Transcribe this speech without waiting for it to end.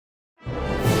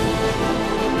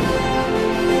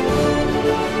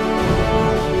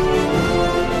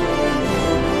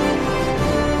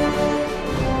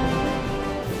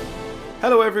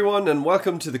everyone, and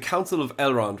welcome to the Council of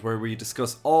Elrond, where we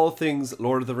discuss all things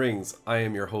Lord of the Rings. I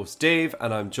am your host Dave,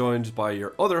 and I'm joined by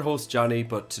your other host Johnny,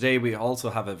 but today we also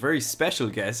have a very special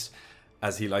guest,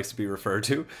 as he likes to be referred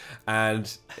to,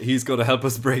 and he's going to help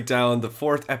us break down the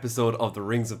 4th episode of The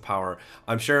Rings of Power.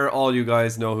 I'm sure all you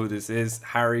guys know who this is,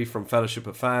 Harry from Fellowship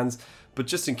of Fans, but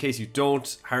just in case you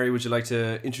don't, Harry, would you like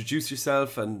to introduce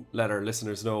yourself and let our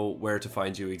listeners know where to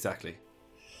find you exactly?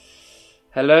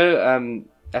 Hello,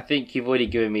 I think you've already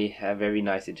given me a very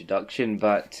nice introduction,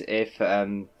 but if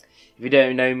you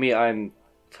don't know me, I'm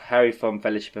Harry from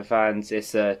Fellowship of Fans.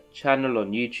 It's a channel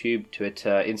on YouTube,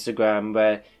 Twitter, Instagram,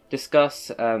 where I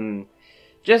discuss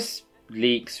just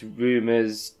leaks,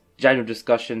 rumours, general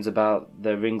discussions about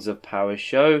the Rings of Power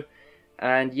show.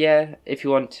 And yeah, if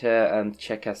you want to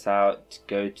check us out,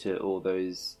 go to all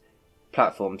those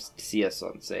platforms to see us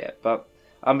on. So yeah, but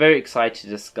I'm very excited to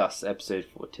discuss episode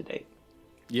 4 today.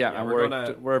 Yeah, and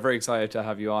we're very excited to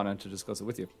have you on and to discuss it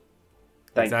with you.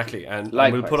 Exactly, and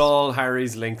we'll put all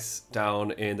Harry's links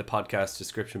down in the podcast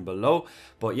description below.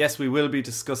 But yes, we will be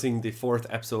discussing the 4th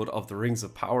episode of The Rings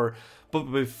of Power.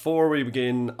 But before we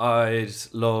begin, I'd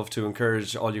love to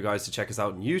encourage all you guys to check us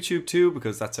out on YouTube too,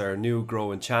 because that's our new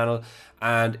growing channel.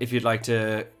 And if you'd like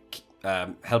to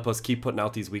help us keep putting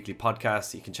out these weekly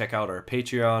podcasts, you can check out our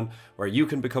Patreon, where you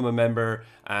can become a member,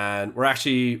 and we're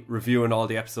actually reviewing all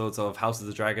the episodes of House of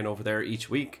the Dragon over there each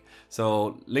week.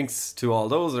 So links to all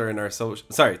those are in our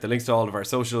the links to all of our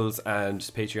socials and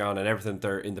Patreon and everything,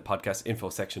 they're in the podcast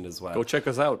info section as well. Go check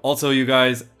us out. Also, you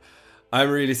guys, I'm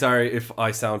really sorry if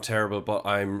I sound terrible, but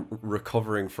I'm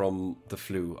recovering from the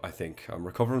flu. I think I'm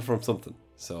recovering from something,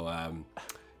 so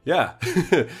yeah.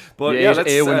 But you ate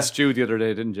A1 stew the other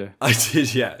day, didn't you? I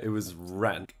did, yeah. It was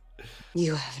rank.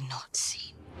 You have not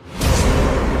seen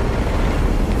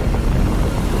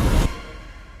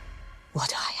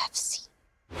what I have seen.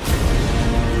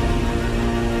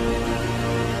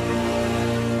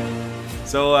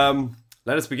 So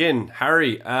let us begin.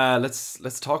 Harry,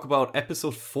 let's talk about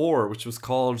episode 4, which was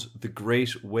called The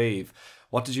Great Wave.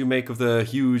 What did you make of the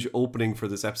huge opening for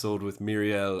this episode with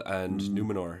Miriel and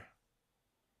Numenor?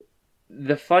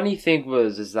 The funny thing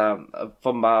is that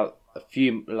from about a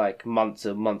few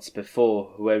months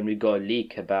before, when we got a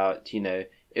leak about, it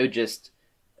was just,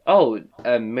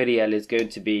 Miriel is going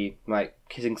to be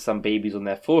kissing some babies on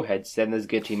their foreheads, then there's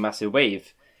going to be a massive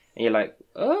wave. And you're like,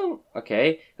 oh,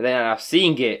 okay. And then I'm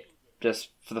seeing it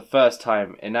just for the first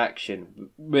time in action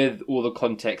with all the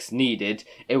context needed.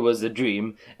 It was a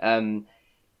dream.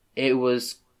 It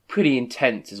was pretty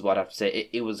intense is what I have to say.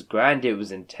 It was grand, it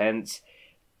was intense.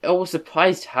 I was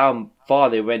surprised how far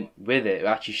they went with it,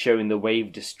 actually showing the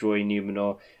wave destroy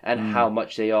Numenor and how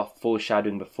much they are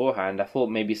foreshadowing beforehand. I thought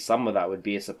maybe some of that would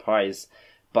be a surprise.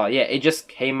 But yeah, it just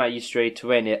came at you straight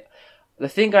away. And the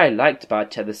thing I liked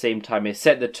about it at the same time, it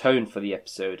set the tone for the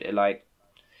episode.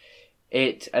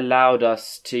 It allowed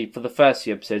us to, for the first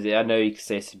few episodes, I know you could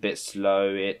say it's a bit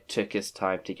slow, it took us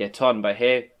time to get on, but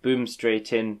here, boom,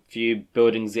 straight in, few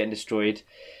buildings getting destroyed.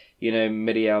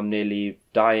 Miriam nearly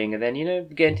dying, and then,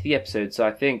 get into the episode. So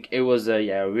I think it was a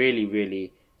really,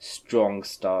 really strong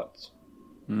start.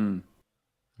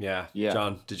 Yeah.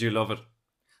 John, did you love it?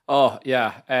 Oh,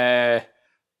 yeah.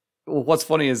 What's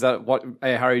funny is that what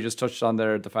Harry just touched on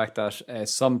there, the fact that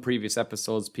some previous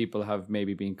episodes, people have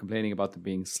maybe been complaining about them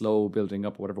being slow, building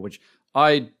up or whatever, which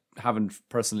I haven't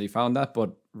personally found that,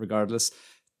 but regardless,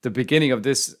 the beginning of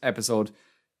this episode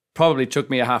probably took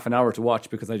me a half an hour to watch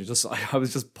because I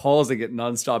was just pausing it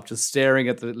nonstop, just staring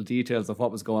at the little details of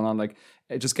what was going on,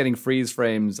 just getting freeze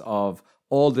frames of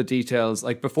all the details.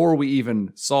 Before we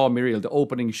even saw Miriel, the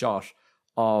opening shot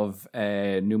of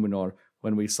Numenor,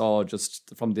 when we saw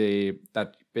just from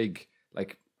that big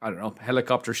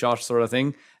helicopter shot sort of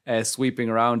thing, sweeping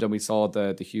around, and we saw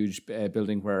the huge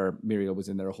building where Miriel was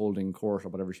in there holding court or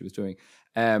whatever she was doing.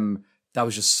 That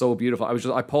was just so beautiful.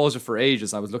 I paused it for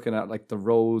ages. I was looking at the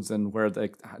roads and where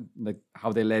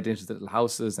how they led into the little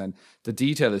houses, and the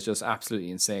detail is just absolutely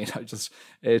insane.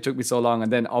 It took me so long, and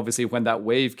then obviously when that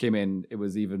wave came in, it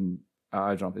was even.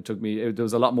 I don't know. There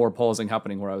was a lot more pausing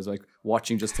happening where I was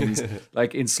watching just things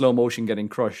in slow motion getting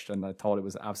crushed, and I thought it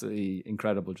was absolutely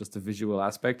incredible. Just the visual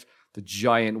aspect, the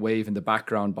giant wave in the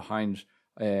background behind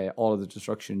all of the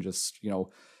destruction. Just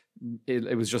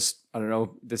it was just, I don't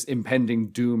know, this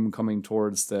impending doom coming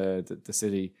towards the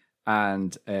city.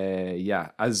 And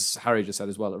as Harry just said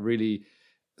as well, a really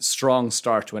strong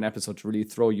start to an episode to really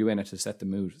throw you in it to set the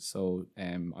mood. So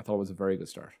I thought it was a very good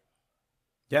start.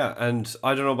 Yeah, and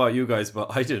I don't know about you guys,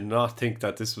 but I did not think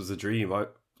that this was a dream.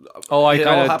 Oh,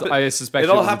 I suspect it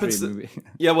all happens.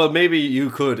 Yeah, well, maybe you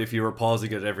could if you were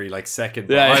pausing it every like second.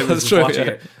 But I was just watching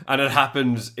it, and it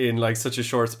happened in like such a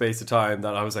short space of time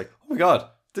that I was like, oh my god,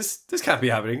 this can't be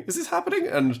happening. Is this happening?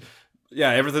 And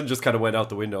yeah, everything just kind of went out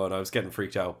the window, and I was getting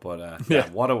freaked out. But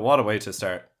what a way to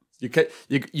start. You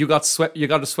got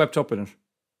swept up in it.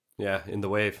 Yeah, in the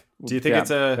wave. Do you think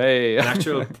it's an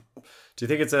actual? Do you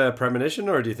think it's a premonition,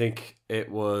 or do you think it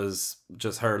was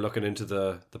just her looking into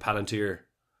the Palantir?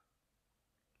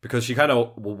 Because she kind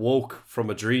of woke from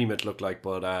a dream, it looked like,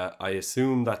 but I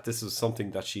assume that this is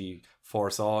something that she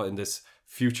foresaw in this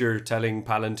future-telling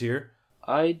Palantir.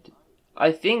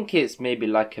 I think it's maybe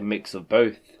like a mix of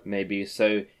both, maybe.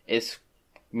 So it's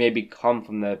maybe come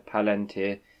from the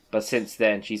Palantir, but since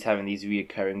then she's having these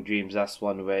reoccurring dreams. That's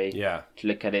one way to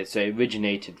look at it. So it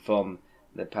originated from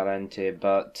the Palantir,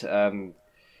 but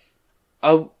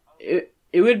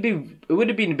it would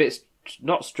have been a bit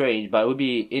not strange, but it would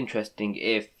be interesting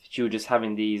if she was just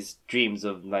having these dreams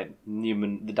of like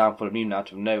Newman, the downfall of Newman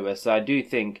out of nowhere. So I do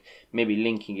think maybe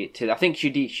linking it to. I think she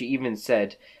even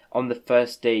said on the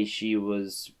first day her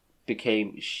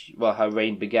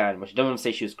reign began. Well, she don't want to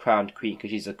say she was crowned queen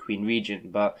because she's a queen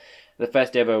regent, but the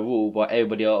first day of her rule, while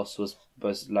everybody else was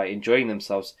like enjoying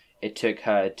themselves, it took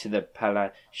her to the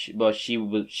she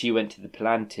went to the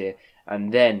Palantir,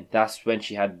 and then that's when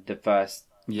she had the first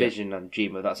vision and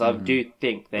dream of that. So I do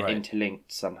think they're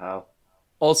interlinked somehow.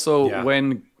 Also,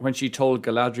 when she told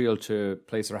Galadriel to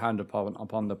place her hand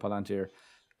upon the Palantir,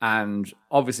 and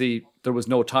obviously there was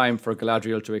no time for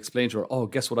Galadriel to explain to her, oh,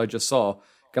 guess what I just saw?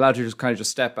 Galadriel just kind of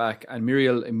stepped back, and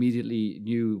Muriel immediately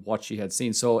knew what she had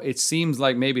seen. So it seems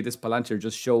like maybe this Palantir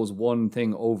just shows one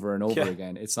thing over and over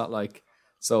again. It's not like...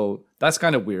 So that's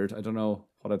kind of weird. I don't know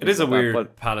what I think. It is a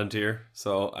weird Palantir.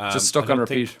 So just stuck on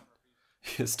repeat.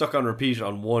 Stuck on repeat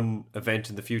on one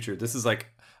event in the future. This is like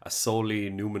a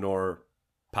solely Numenor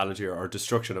Palantir, or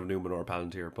destruction of Numenor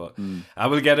Palantir, but I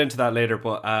will get into that later.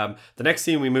 But the next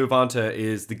scene we move on to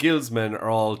is the guildsmen are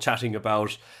all chatting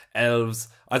about elves.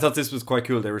 I thought this was quite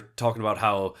cool. They were talking about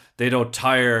how they don't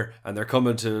tire and they're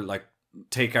coming to like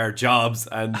take our jobs,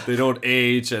 and they don't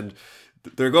age, and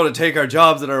they're going to take our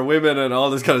jobs and our women and all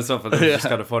this kind of stuff, and it's just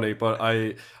kind of funny. But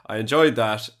I enjoyed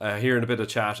that, hearing a bit of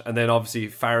chat. And then obviously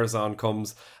Pharazôn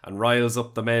comes and riles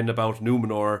up the men about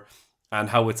Numenor and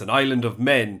how it's an island of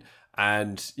men.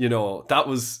 And, you know, that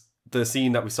was the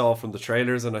scene that we saw from the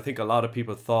trailers, and I think a lot of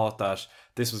people thought that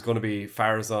this was going to be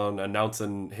Pharazôn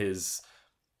announcing his,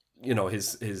 you know,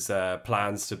 his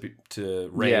plans to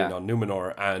reign on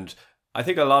Numenor. And I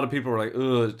think a lot of people were like,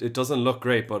 ugh, it doesn't look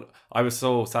great, but I was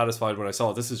so satisfied when I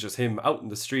saw this is just him out in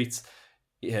the streets,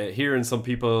 hearing some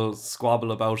people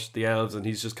squabble about the elves, and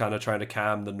he's just kind of trying to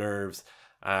calm the nerves.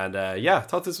 And I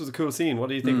thought this was a cool scene. What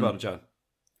do you think about it, John?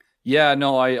 Yeah,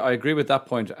 no, I agree with that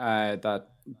point, that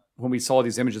when we saw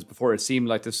these images before, it seemed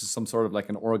like this was some sort of like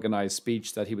an organized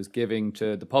speech that he was giving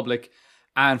to the public.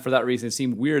 And for that reason, it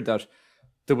seemed weird that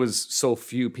there was so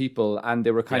few people, and they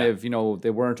were kind of, you know,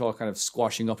 they weren't all kind of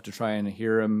squashing up to try and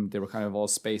hear him. They were kind of all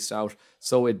spaced out.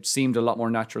 So it seemed a lot more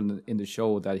natural in the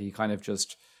show that he kind of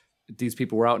just, these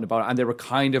people were out and about, and they were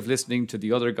kind of listening to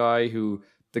the other guy who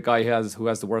has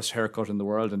the worst haircut in the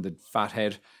world and the fat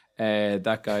head.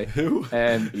 That guy,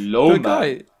 low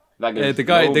man. The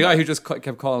guy who just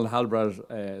kept calling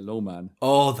Halbrand low man.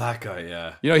 Oh, that guy,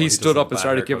 yeah. You know, he stood up and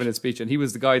started giving a speech, and he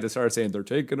was the guy that started saying they're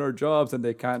taking our jobs and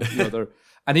they can't. You know, they're.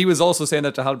 And he was also saying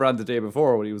that to Halbrand the day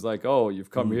before, when he was like, "Oh, you've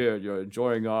come here, you're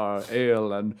enjoying our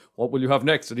ale, and what will you have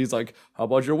next?" And he's like, "How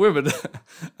about your women?"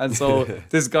 And so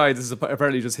this is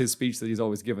apparently just his speech that he's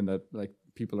always given, that like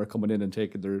people are coming in and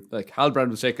taking their, like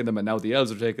Halbrand was taking them, and now the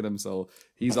elves are taking them. So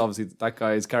he's obviously, that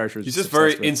guy's character is he's just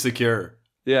very insecure.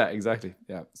 Yeah, exactly.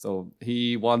 Yeah, so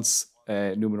he wants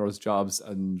Numenor's jobs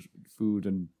and food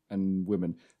and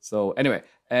women. So anyway,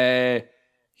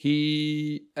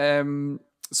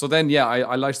 So then,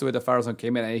 I liked the way that Pharazôn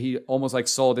came in, and he almost like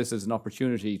saw this as an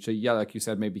opportunity to, like you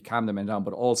said, maybe calm the men down,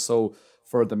 but also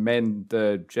for the men,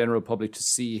 the general public, to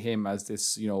see him as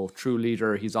this, you know, true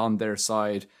leader. He's on their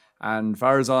side. And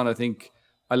Pharazôn, I think,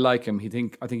 I like him.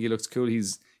 I think he looks cool.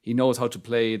 He knows how to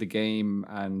play the game,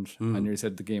 and I nearly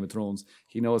said the Game of Thrones.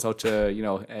 He knows how to, you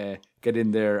know, get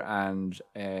in there and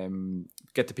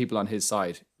get the people on his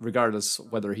side, regardless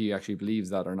whether he actually believes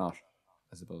that or not,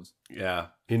 I suppose. Yeah,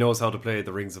 he knows how to play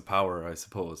the Rings of Power, I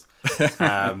suppose. This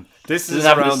doesn't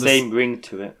have the same ring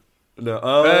to it. No,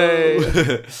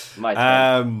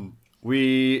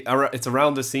 it's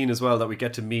around this scene as well that we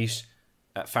get to meet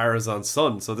Pharazôn's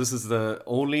son. So this is the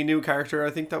only new character I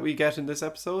think that we get in this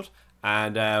episode.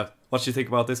 And what do you think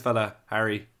about this fella,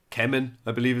 Harry? Kemen,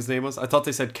 I believe his name was. I thought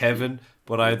they said Kevin,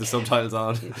 but I had the subtitles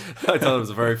on. I thought it was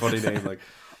a very funny name. Like,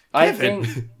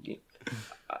 Kevin.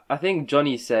 I think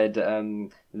Johnny said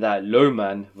that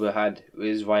Lowman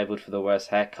is rivaled for the worst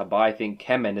haircut, but I think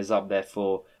Kemen is up there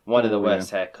for one of the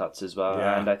worst haircuts as well.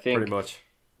 Yeah, and I think pretty much.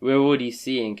 We're already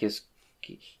seeing because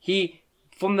he,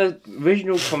 from the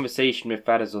original conversation with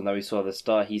Farazan that we saw at the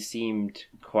start, he seemed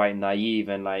quite naive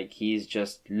and like he's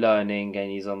just learning and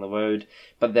he's on the road.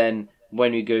 But then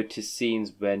when we go to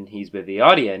scenes when he's with the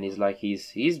Arya and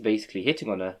he's basically hitting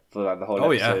on her for like the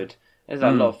whole episode. Yeah. There's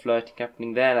a lot of flirting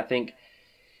happening there, and I think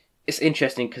it's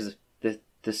interesting because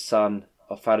the son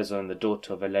of Farazan and the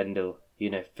daughter of Elendil,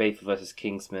 Faithful versus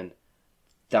Kingsman.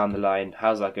 Down the line,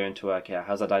 how's that going to work out?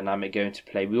 How's that dynamic going to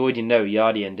play? We already know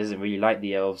Yardian doesn't really like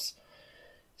the elves.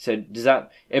 So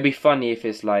it'd be funny if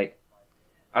it's like,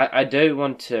 I don't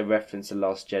want to reference The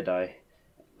Last Jedi,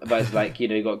 but it's like,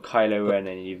 you've got Kylo Ren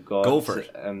and you've got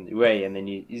Rey, and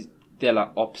then they're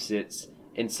like opposites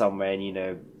in some way,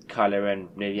 and Kylo Ren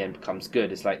near the end becomes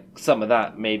good. It's like some of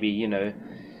that, maybe,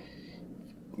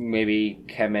 maybe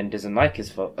Kemen doesn't like his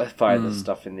father's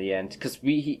stuff in the end. Because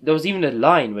there was even a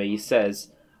line where he says,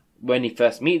 when he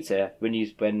first meets her,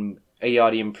 when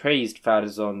Ayardian praised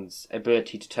Farazan's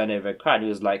ability to turn over a crowd, he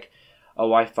was like,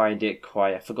 "Oh, I find it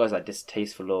quite," I forgot, it's like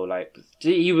distasteful or like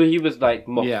he was like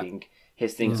mocking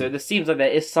his thing. So it seems like there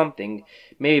is something,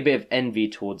 maybe a bit of envy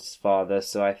towards his father.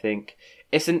 So I think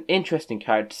it's an interesting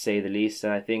character to say the least,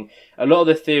 and I think a lot of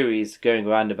the theories going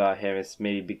around about him is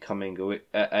maybe becoming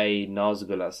a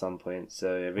Nazgul at some point. So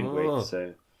a Ringwraith.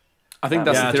 So I think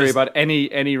that's the theory about any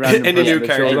random person new that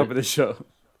character shows up in the show.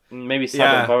 Maybe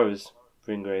Sabin Burrows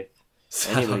Ringwraith.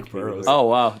 Oh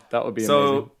wow, that would be amazing.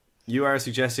 So you are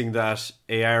suggesting that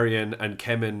Aarion and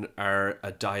Kemen are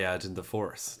a dyad in the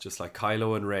Force, just like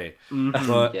Kylo and Rey.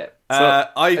 But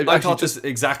I thought this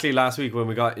exactly last week when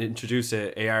we got introduced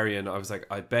to Aarion. I was like,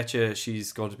 I bet you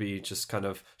she's going to be just kind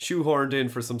of shoehorned in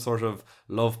for some sort of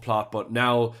love plot. But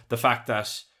now the fact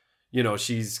that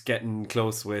she's getting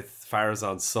close with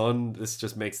Farazan's son, this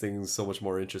just makes things so much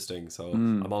more interesting. So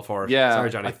I'm all for it. Yeah, sorry,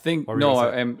 Johnny. I think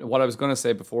what I was going to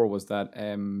say before was that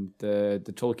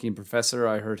the Tolkien professor,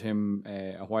 I heard him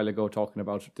a while ago talking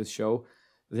about this show.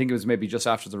 I think it was maybe just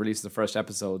after the release of the first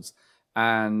episodes,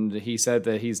 and he said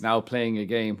that he's now playing a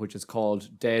game which is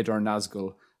called Dead or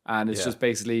Nazgul, and it's just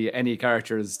basically any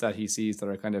characters that he sees that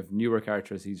are kind of newer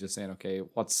characters. He's just saying, okay,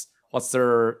 what's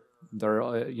their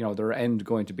end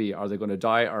going to be? Are they going to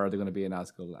die or are they going to be an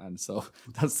Nazgul? And so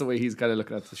that's the way he's kind of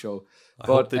looking at the show. I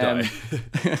hope they die.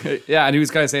 Yeah, and he was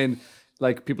kind of saying,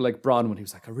 like, people like Bronwyn, he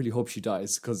was like, I really hope she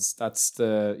dies because that's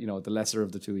the lesser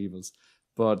of the two evils.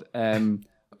 But I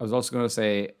was also going to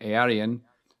say Aarion,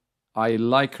 I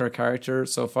like her character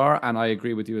so far, and I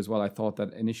agree with you as well. I thought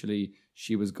that initially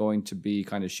she was going to be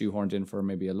kind of shoehorned in for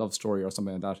maybe a love story or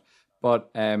something like that. But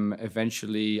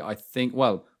eventually, I think,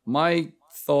 my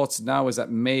thoughts now is that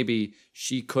maybe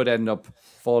she could end up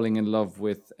falling in love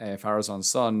with Farazan's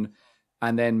son,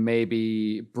 and then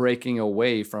maybe breaking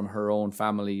away from her own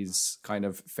family's kind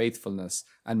of faithfulness.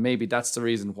 And maybe that's the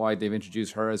reason why they've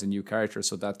introduced her as a new character,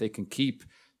 so that they can keep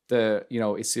the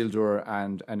Isildur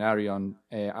and Arion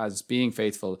as being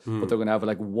faithful, but they're going to have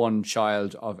like one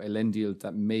child of Elendil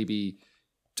that maybe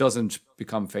doesn't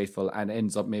become faithful and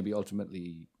ends up maybe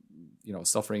ultimately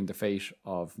suffering the fate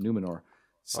of Numenor.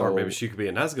 So, or maybe she could be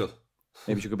a Nazgul.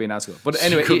 Maybe she could be an Nazgul. But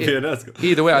anyway,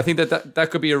 either way, I think that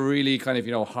could be a really kind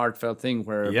of heartfelt thing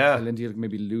where Elendil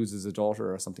maybe loses a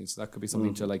daughter or something. So that could be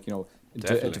something to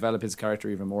to develop his character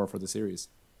even more for the series.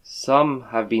 Some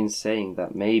have been saying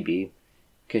that maybe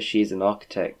because she's an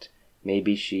architect,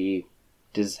 maybe she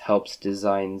helps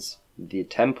designs the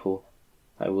temple.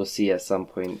 I will see at some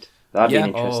point. That'd be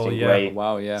an interesting way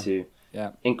to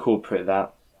incorporate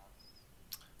that.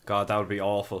 God, that would be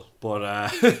awful. But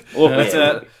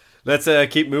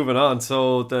let's keep moving on.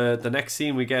 So the next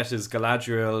scene we get is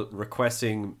Galadriel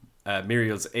requesting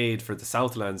Miriel's aid for the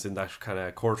Southlands in that kind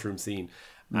of courtroom scene.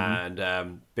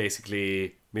 And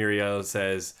basically Miriel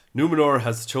says, Numenor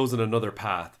has chosen another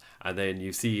path. And then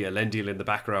you see Elendil in the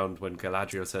background when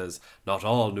Galadriel says, not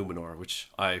all Numenor, which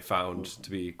I found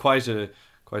to be quite an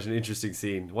interesting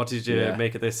scene. What did you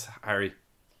make of this, Harry?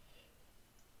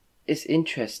 It's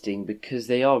interesting because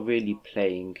they are really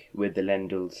playing with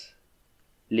Elendil's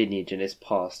lineage and his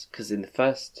past. Because in the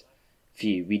first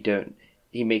view,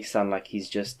 he makes it sound like he's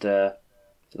just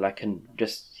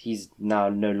he's now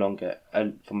no longer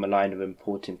from a line of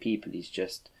important people. He's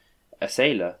just a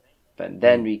sailor. But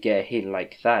then we get a hint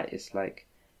like that. It's like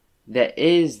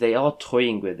they are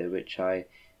toying with it, which I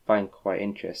find quite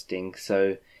interesting.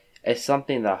 So it's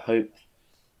something that I hope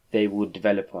they will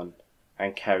develop on.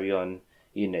 and carry on,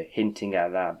 hinting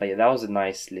at that. But yeah, that was a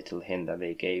nice little hint that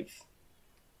they gave.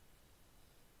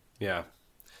 Yeah.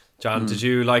 John, did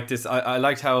you like this? I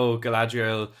liked how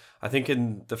Galadriel, I think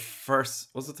in the first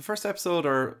episode,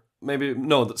 or maybe,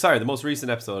 no, sorry, the most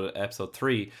recent episode, episode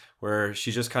 3, where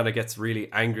she just kind of gets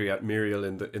really angry at Muriel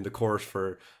in the court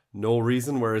for no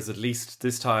reason, whereas at least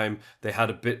this time they had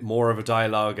a bit more of a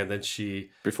dialogue, and then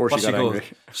before she got angry.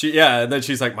 And then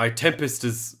she's like, my tempest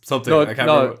is something. I can't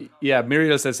remember. Yeah,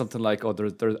 Muriel said something like, oh,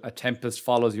 there's a tempest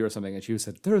follows you or something, and she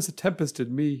said, there is a tempest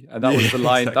in me. And that was the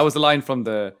line. Exactly. That was the line from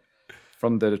the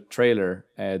trailer.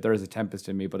 There is a tempest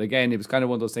in me. But again, it was kind of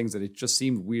one of those things that it just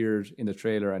seemed weird in the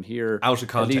trailer, and here out of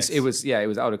context. At least it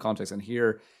was out of context, and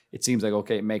here it seems like,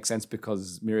 okay, it makes sense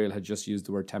because Muriel had just used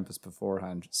the word tempest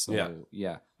beforehand. So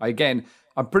yeah. Again,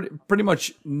 I'm pretty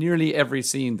much nearly every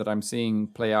scene that I'm seeing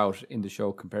play out in the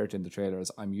show compared to in the trailers,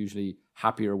 I'm usually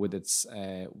happier with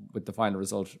with the final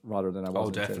result rather than I was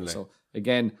in the trailer. So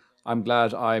again, I'm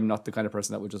glad I'm not the kind of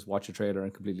person that would just watch a trailer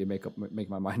and completely make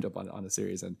my mind up on a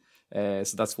series, and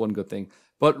so that's one good thing.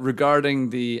 But regarding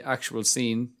the actual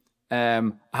scene,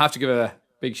 I have to give a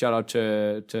big shout out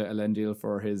to Elendil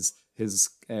for his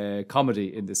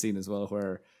comedy in the scene as well,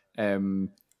 where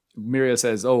Muriel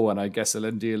says, oh, and I guess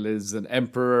Elendil is an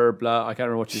emperor, blah, I can't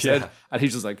remember what she said, and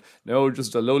he's just like, no,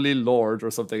 just a lowly lord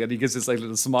or something, and he gives this like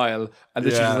little smile, and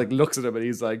then she just like looks at him and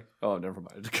he's like, oh, never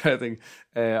mind, kind of thing.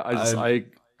 I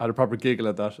had a proper giggle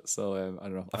at that, so I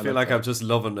don't know. I feel like I'm just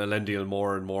loving Elendil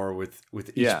more and more with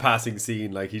each passing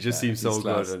scene. Like, he just seems so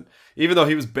good, and even though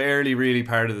he was barely really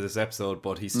part of this episode,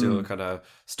 but he still kind of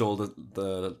stole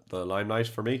the limelight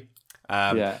for me.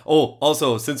 Oh,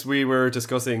 also, since we were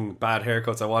discussing bad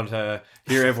haircuts, I want to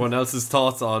hear everyone else's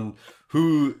thoughts on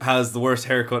who has the worst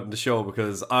haircut in the show,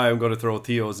 because I am going to throw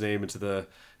Theo's name into the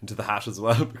hat as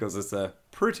well, because it's a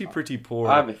pretty poor.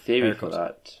 I have a theory haircut. for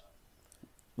that.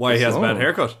 Why he has a bad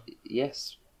haircut?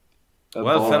 Yes.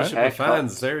 Fellowship of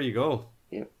Fans, there you go.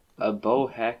 Yeah, a bow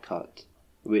haircut,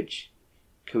 which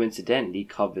coincidentally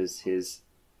covers his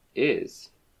ears.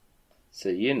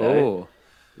 So,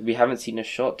 we haven't seen a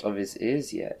shot of his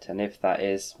ears yet, and if that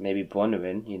is maybe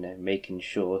Bronwyn, making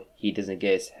sure he doesn't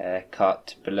get his hair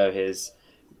cut below his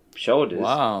shoulders.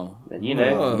 Wow. Then,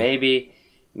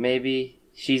 maybe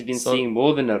she's been seeing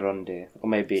more than Arondir, or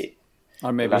maybe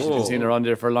she's been seeing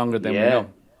Arondir for longer than we know.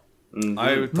 Mm-hmm.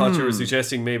 I thought you were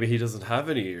suggesting maybe he doesn't have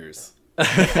any ears.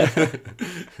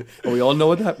 Well, we all know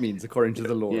what that means, according to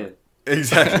the lore. Yeah.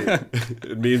 Exactly.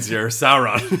 It means you're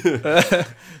Sauron.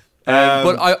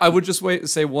 But I would just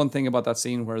say one thing about that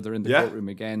scene where they're in the courtroom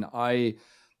again. I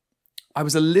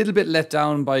was a little bit let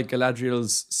down by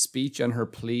Galadriel's speech and her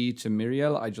plea to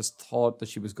Muriel. I just thought that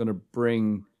she was going to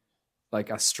bring like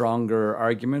a stronger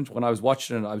argument. When I was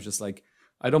watching it, I was just like,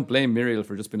 I don't blame Muriel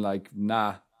for just being like,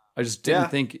 nah. I just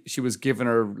didn't think she was giving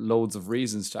her loads of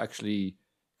reasons to actually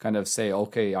kind of say,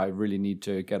 okay, I really need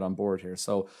to get on board here.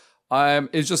 So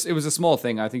it was a small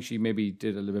thing. I think she maybe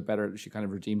did a little bit better. She kind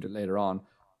of redeemed it later on.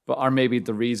 Or maybe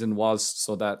the reason was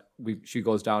so that she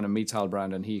goes down and meets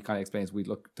Halbrand, and he kind of explains,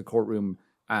 the courtroom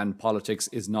and politics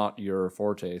is not your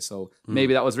forte. So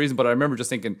maybe that was the reason. But I remember just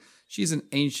thinking, she's an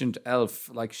ancient elf.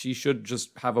 Like, she should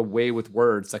just have a way with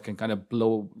words that can kind of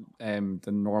blow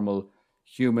the normal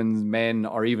human men,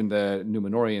 or even the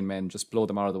Númenórean men, just blow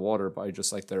them out of the water by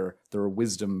just like their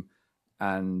wisdom.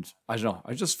 And I don't know,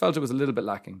 I just felt it was a little bit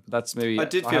lacking. But that's maybe... I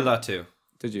did feel that too.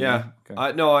 Did you? Yeah. Okay.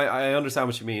 I understand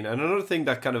what you mean. And another thing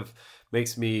that kind of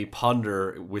makes me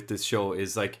ponder with this show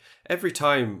is, like, every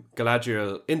time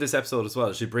Galadriel, in this episode as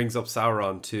well, she brings up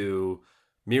Sauron to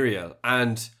Muriel.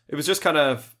 And it was just kind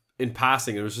of in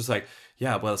passing. It was just like,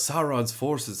 yeah, well, Sauron's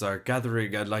forces are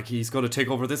gathering and, like, he's going to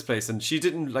take over this place. And she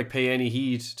didn't, like, pay any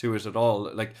heed to it at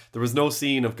all. Like, there was no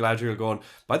scene of Galadriel going,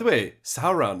 by the way,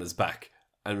 Sauron is back.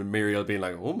 And Muriel being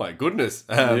like, oh my goodness.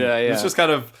 It's just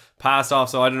kind of passed off.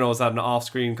 So I don't know, is that an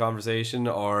off-screen conversation,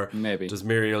 or maybe does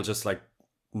Muriel just like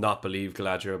not believe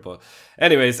Galadriel? But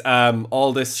anyways,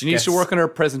 all this... She needs to work on her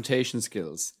presentation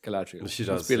skills, Galadriel. She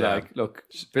does. Just be like, look,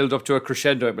 build up to a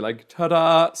crescendo and be like,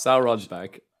 ta-da, Sauron's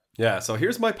back. Yeah, so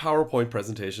here's my PowerPoint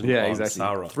presentation on exactly.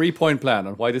 Sauron. 3-point plan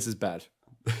on why this is bad.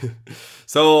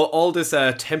 So all this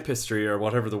tempestry, or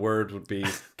whatever the word would be,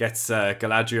 gets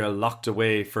Galadriel locked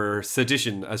away for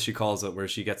sedition, as she calls it, where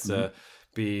she gets to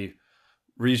be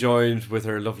rejoined with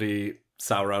her lovely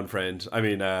Sauron friend,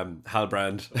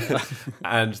 Halbrand.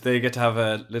 And they get to have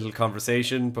a little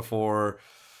conversation before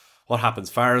what happens.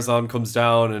 Pharazôn comes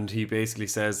down and he basically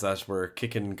says that we're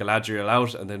kicking Galadriel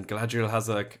out, and then Galadriel has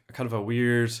a kind of a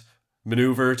weird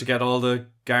maneuver to get all the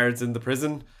guards in the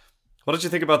prison. What did you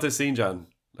think about this scene, John?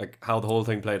 Like, how the whole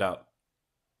thing played out?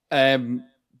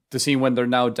 the scene when they're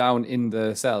now down in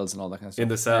the cells and all that kind of stuff. In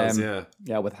the cells,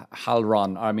 with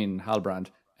Halbrand.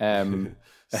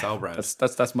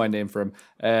 Saubrand. That's my name for him.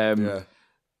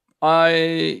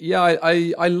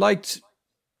 I liked.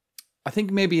 I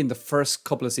think maybe in the first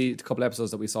couple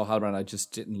episodes that we saw Halbrand, I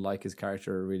just didn't like his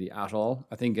character really at all.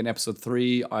 I think in episode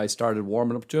 3, I started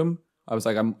warming up to him. I was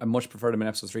like, I much preferred him in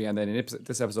episode 3, and then in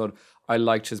this episode, I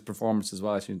liked his performance as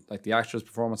well. Actually, like the actor's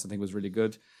performance, I think was really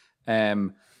good.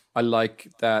 I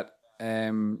like that.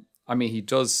 He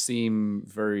does seem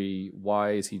very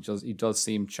wise. He does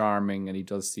seem charming, and he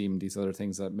does seem these other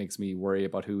things that makes me worry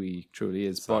about who he truly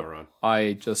is. Sauron. But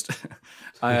I just,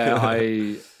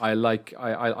 I liked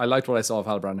what I saw of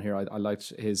Halbrand here. I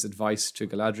liked his advice to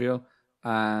Galadriel,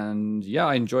 and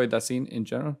I enjoyed that scene in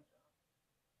general.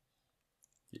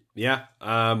 Yeah,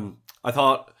 I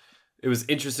thought it was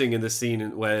interesting in this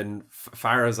scene when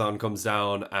Pharazôn comes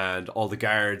down and all the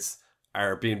guards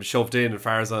are being shoved in, and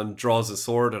Pharazôn draws a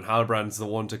sword, and Halbrand's the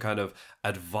one to kind of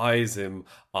advise him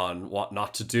on what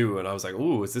not to do. And I was like,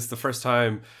 "Ooh, is this the first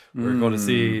time we're going to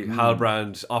see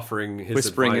Halbrand offering his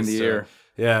whispering advice in the ear?"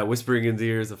 Yeah, whispering in the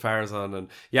ears of Pharazôn, and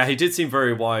he did seem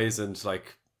very wise and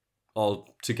like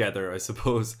all together, I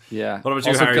suppose. Yeah. What about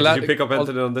you, Harry? Did you pick up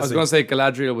anything on this? I was going to say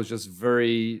Galadriel was just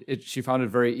she found it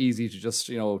very easy to just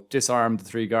disarm the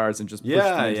 3 guards and just push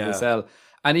them into the cell.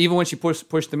 And even when she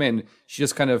pushed them in, she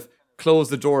just kind of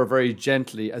closed the door very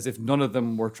gently, as if none of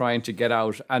them were trying to get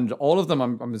out. And all of them,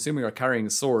 I'm assuming, are carrying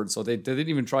swords, so they didn't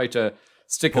even try to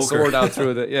stick a sword out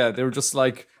through the. Yeah, they were just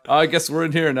like, I guess we're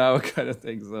in here now, kind of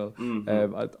thing. So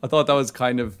I thought that was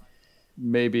kind of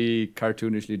maybe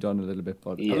cartoonishly done a little bit,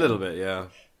 but a little bit, yeah.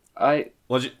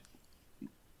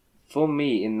 For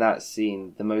me, in that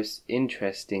scene, the most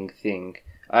interesting thing,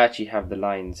 I actually have the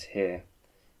lines here.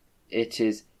 It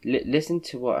is, listen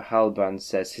to what Halbrand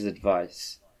says, his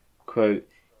advice. Quote,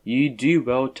 "You do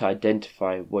well to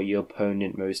identify what your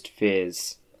opponent most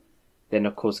fears." Then,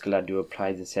 of course, Galadriel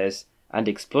replies and says, "And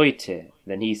exploit it."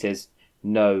 Then he says,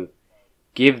 "No,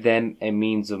 give them a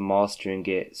means of mastering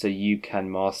it so you can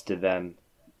master them."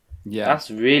 Yeah. That's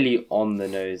really on the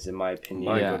nose, in my opinion.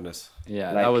 My goodness.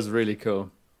 Yeah, that was really cool.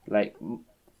 Like,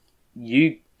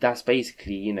 that's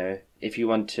basically, if you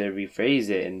want to rephrase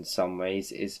it in some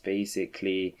ways, it's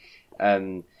basically,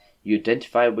 you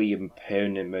identify what your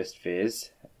opponent most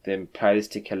fears, then apply this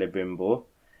to Celebrimbor,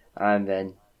 and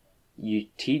then you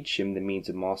teach him the means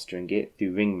of mastering it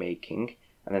through ring making,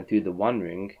 and then through the One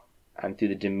Ring, and through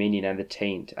the Dominion and the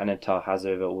Taint, and until has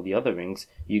over all the other rings,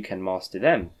 you can master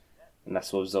them. And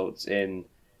that's what results in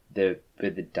the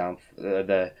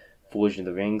forging of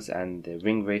the rings and the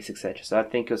ring race, etc. So I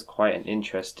think it was quite an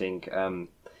interesting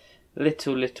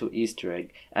little Easter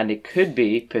egg, and it could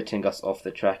be putting us off the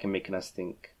track and making us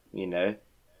think,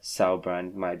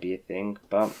 Saubrand might be a thing,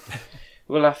 but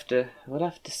we'll have to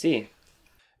see.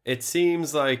 It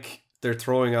seems like they're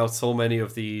throwing out so many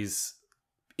of these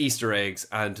Easter eggs,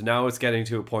 and now it's getting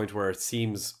to a point where it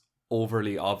seems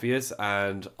overly obvious,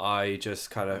 and I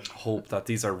just kind of hope that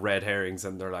these are red herrings,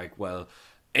 and they're like, well,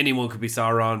 anyone could be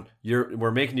Sauron.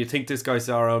 We're making you think this guy's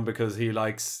Sauron because he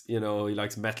likes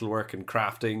metalwork and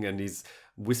crafting, and he's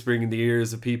whispering in the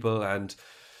ears of people, and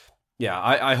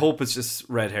I hope it's just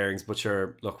red herrings, but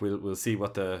sure, look, we'll see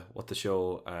what the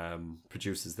show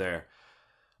produces there.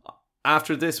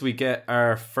 After this, we get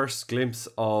our first glimpse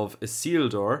of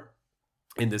Isildur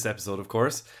in this episode, of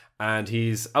course, and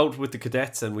he's out with the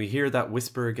cadets, and we hear that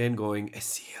whisper again going,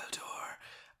 Isildur.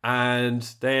 And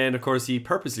then, of course, he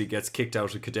purposely gets kicked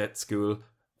out of cadet school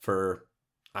for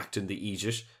acting the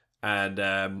Aegis, and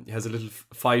has a little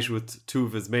fight with 2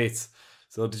 of his mates.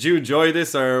 So did you enjoy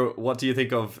this, or what do you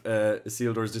think of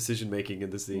Isildur's decision-making in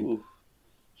this scene? Ooh.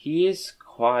 He is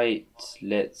quite,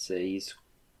 let's say,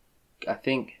 I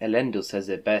think Elendil says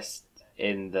it best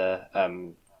in the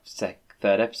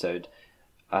 3rd episode.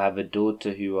 I have a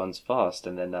daughter who runs fast,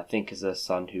 and then I think is a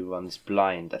son who runs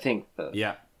blind. I think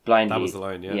blindly. That was the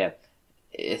line, yeah. Yeah.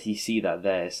 If you see that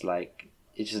there, it's like,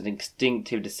 it's just an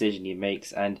instinctive decision he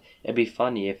makes, and it'd be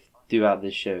funny if throughout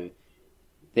the show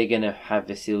they're going to have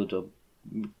Isildur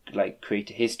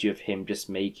create a history of him just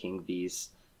making these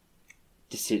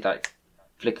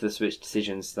flick of the switch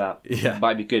decisions that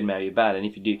might be good, might be bad, and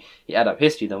if you add up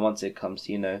history, then once it comes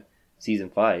to season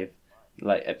 5,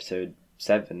 like episode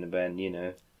 7,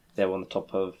 when they're on the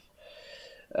top of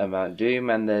Mount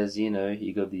Doom, and there's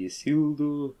you got the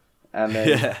Isildur, and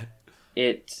then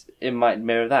it might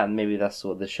mirror that, and maybe that's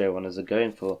what the showrunners are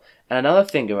going for. And another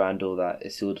thing around all that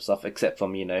Isildur stuff, except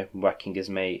from whacking his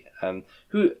mate,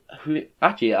 who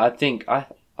actually I think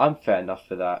I'm fair enough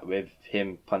for that, with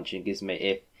him punching his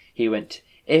mate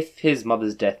if his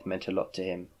mother's death meant a lot to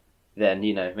him. then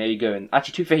maybe go and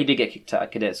actually, to be fair, he did get kicked out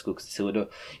of cadet school because of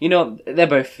Isildur. They're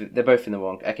both in the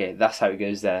wrong. Okay, that's how it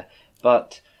goes there.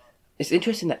 But it's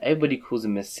interesting that everybody calls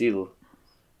him Isil,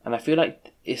 and I feel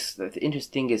like the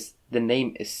interesting is the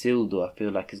name Isildur. I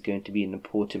feel like is going to be an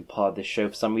important part of the show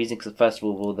for some reason. Because first of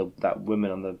all, that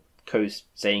woman on the coast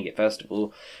saying it first of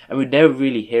all, and we never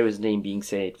really hear his name being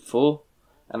said before.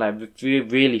 And I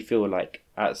really feel like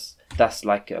that's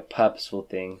like a purposeful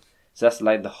thing. So that's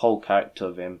like the whole character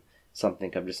of him.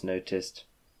 Something I've just noticed.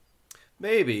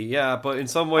 Maybe, yeah, but in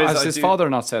some ways... Has his father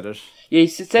not said it? Yeah, he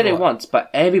said it once, but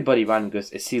everybody ran and goes,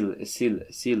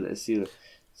 Isil.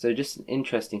 So just an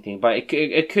interesting thing. But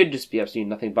it could just be absolutely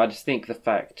nothing. But I just think the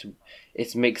fact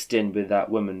it's mixed in with that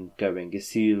woman going,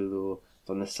 Isil, or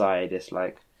from the side, it's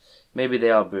like, maybe they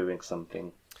are brewing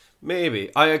something. Maybe.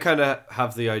 I kind of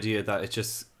have the idea that it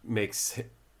just makes...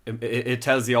 It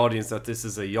tells the audience that this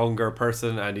is a younger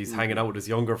person and he's hanging out with his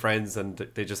younger friends and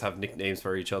they just have nicknames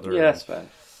for each other. Yeah, that's fair.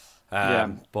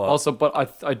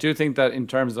 But I do think that in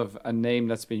terms of a name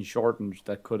that's been shortened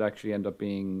that could actually end up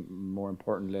being more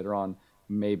important later on,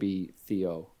 maybe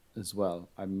Theo as well.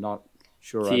 I'm not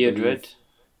sure. Theodred.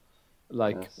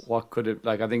 What could it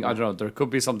like? I don't know. There could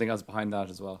be something else behind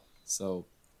that as well. So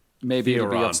maybe it'll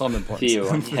be of some importance.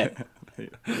 Theoron, yeah.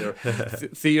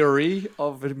 Theory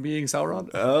of it being Sauron.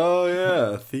 Oh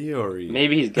yeah, theory.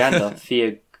 Maybe he's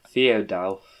Gandalf.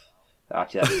 Theodulf.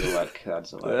 Actually, that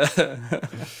doesn't work.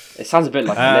 It sounds a bit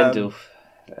like Elendil.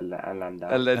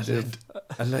 Elendil.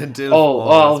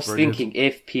 I was thinking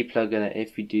if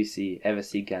we do ever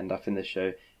see Gandalf in the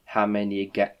show, how many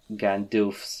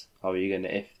Gandalfs are we gonna?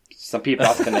 If some people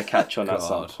are gonna catch on at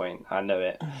some point, I know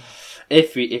it.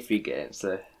 If we get it,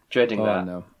 so dreading that.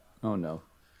 Oh no.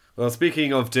 Well,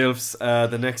 speaking of Dilfs,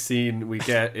 the next scene we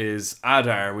get is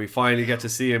Adar. We finally get to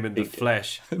see him in the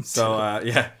flesh. So,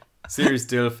 serious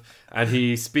Dilf. And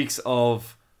he speaks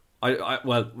of...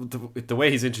 the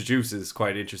way he's introduced is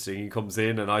quite interesting. He comes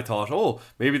in and I thought,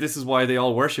 maybe this is why they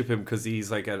all worship him, because he's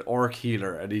like an orc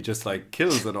healer and he just like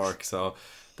kills an orc. So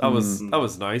that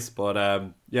was nice.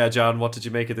 But John, what did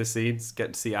you make of this scene?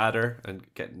 Getting to see Adar and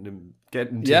getting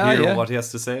to hear what he has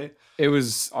to say.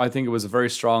 I think it was a very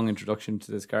strong introduction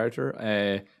to this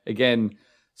character. Again,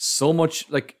 so much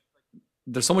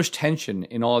there's so much tension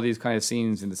in all these kind of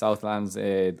scenes in the Southlands.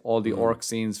 All the orc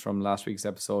scenes from last week's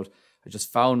episode, I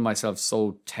just found myself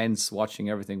so tense watching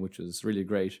everything, which was really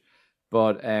great.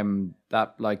 But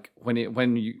that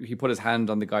when he put his hand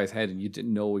on the guy's head and you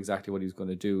didn't know exactly what he was going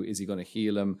to do. Is he going to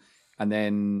heal him? And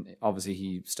then obviously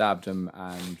he stabbed him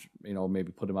and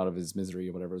maybe put him out of his misery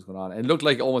or whatever was going on. It looked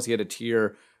like almost he had a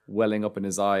tear welling up in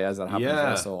his eye as that happened.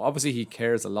 Yeah. So obviously he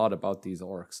cares a lot about these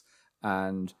orcs,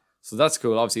 and so that's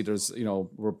cool. Obviously there's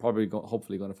we're probably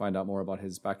hopefully going to find out more about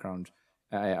his background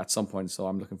at some point, so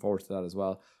I'm looking forward to that as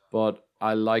well. But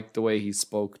I like the way he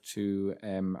spoke to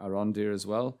Arondir as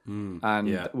well.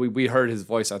 We heard his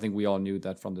voice. I think we all knew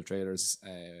that from the trailers.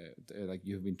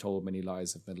 You've been told many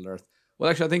lies of Middle Earth. Well,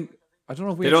 actually, I don't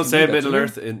know if we... They don't say Middle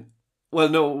Earth in... Well,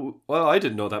 no. Well, I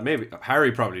didn't know that. Maybe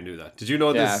Harry probably knew that. Did you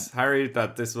know this, Harry,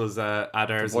 that this was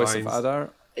Adar's voice lines? of Adar?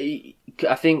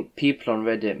 I think people on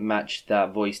Reddit matched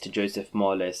that voice to Joseph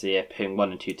Marlowe, so putting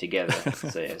 1 and 2 together.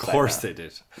 So, of course they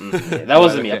did. That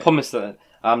wasn't me. I promise that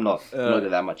I'm not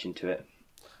that much into it.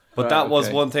 But that was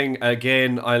one thing.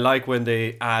 Again, I like when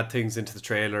they add things into the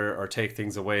trailer or take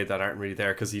things away that aren't really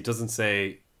there, because he doesn't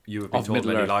say you have been told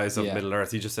many lies of Middle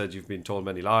Earth. He just said you've been told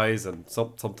many lies and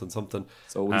something.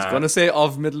 So he's going to say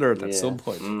of Middle Earth at some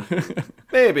point.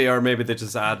 Maybe they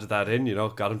just added that in,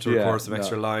 got him to record some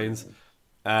extra lines.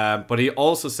 But he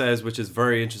also says, which is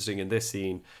very interesting in this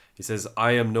scene, he says,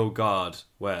 I am no god.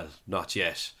 Well, not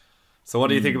yet. So what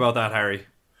do you think about that, Harry?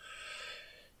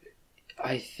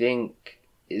 I think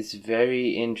it's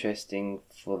very interesting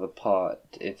for the part.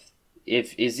 If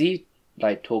is he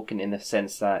like talking in the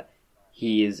sense that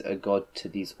he is a god to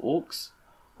these orcs,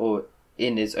 or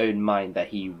in his own mind that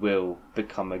he will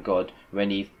become a god when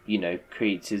he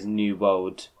creates his new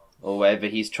world or whatever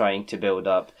he's trying to build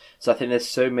up. So I think there's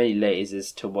so many layers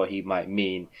as to what he might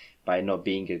mean by not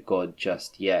being a god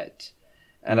just yet.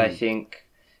 And I think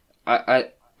I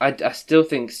still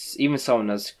think even someone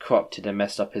as corrupted and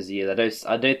messed up as he is,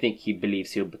 I don't think he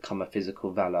believes he'll become a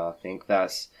physical Valar. I think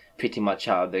that's pretty much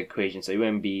out of the equation. So he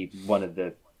won't be one of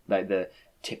the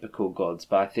typical gods.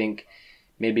 But I think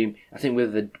with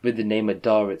the name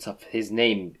Adar, his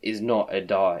name is not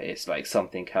Adar. It's like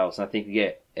something else. And I think we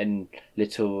get a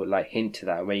little hint to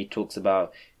that when he talks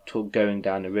about going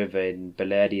down a river in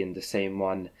Beleriand, the same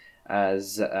one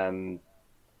as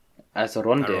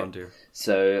Arondir.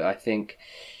 So I think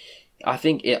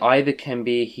it either can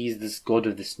be he's this god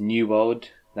of this new world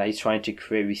that he's trying to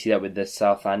create. We see that with the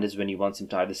Southlanders when he wants him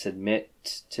to either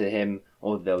submit to him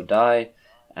or they'll die,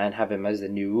 and have him as the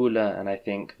new ruler. And I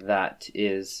think that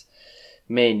is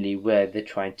mainly where they're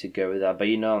trying to go with that. But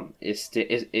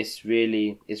it's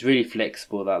really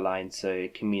flexible, that line, so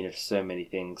it can mean so many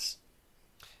things.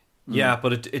 Yeah,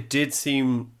 but it did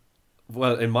seem,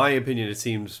 well, in my opinion, it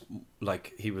seemed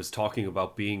like he was talking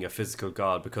about being a physical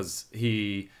god, because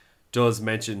he does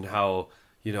mention how,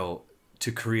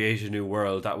 to create a new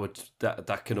world,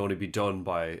 that can only be done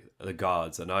by the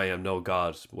gods, and I am no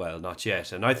god. Well, not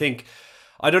yet. And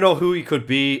I don't know who he could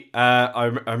be. I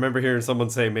remember hearing someone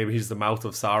say maybe he's the mouth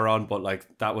of Sauron, but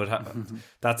like that would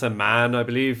that's a man, I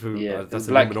believe. That's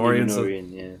a Numenorian.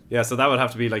 So that would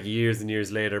have to be like years and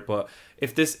years later. But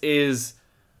if this is,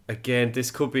 again,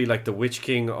 this could be like the Witch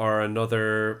King or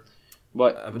another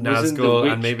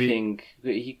Nazgul, and maybe King,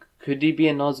 could he be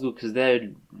a Nazgul? Because they're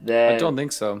I don't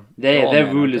think so. They're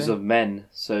men, rulers of men,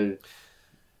 so.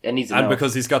 And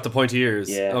because he's got the pointy ears.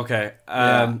 Yeah. Okay.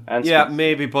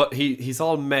 Maybe, but he's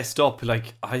all messed up.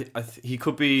 Like he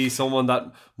could be someone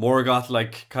that Morgoth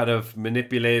like kind of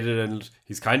manipulated, and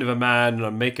he's kind of a man, and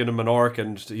I'm making him an orc,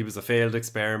 and he was a failed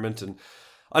experiment, and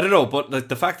I don't know. But like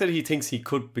the fact that he thinks he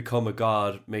could become a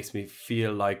god makes me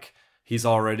feel like he's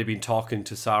already been talking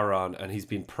to Sauron, and he's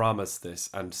been promised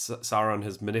this, and Sauron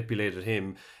has manipulated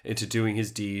him into doing his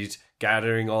deed,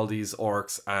 gathering all these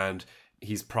orcs, and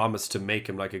he's promised to make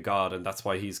him like a god, and that's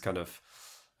why he's kind of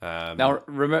now.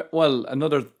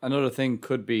 Another thing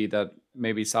could be that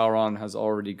maybe Sauron has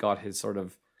already got his sort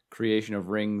of creation of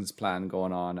rings plan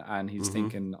going on, and he's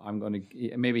thinking,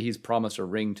 maybe he's promised a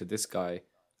ring to this guy,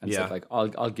 and said like,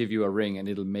 I'll give you a ring, and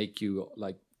it'll make you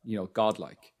like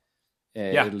godlike.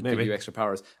 It'll give you extra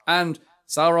powers. And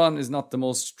Sauron is not the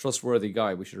most trustworthy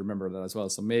guy. We should remember that as well.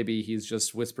 So maybe he's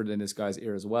just whispered in this guy's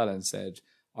ear as well and said,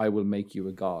 I will make you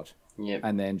a god. Yep.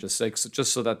 And then just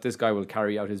so that this guy will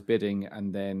carry out his bidding,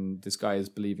 and then this guy is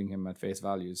believing him at face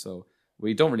value. So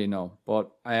we don't really know.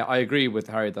 But I agree with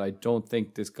Harry that I don't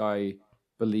think this guy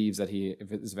believes that he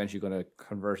is eventually going to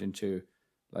convert into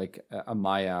like a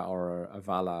Maya or a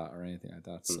Vala or anything like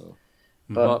that. So,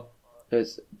 but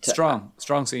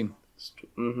strong scene.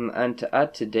 And to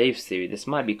add to Dave's theory, this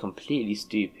might be completely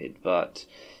stupid, but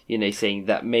saying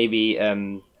that maybe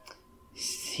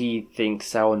he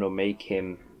thinks Sauron will make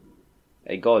him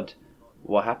a god.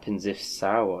 What happens if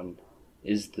Sauron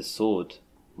is the sword,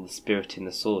 the spirit in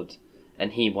the sword,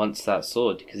 and he wants that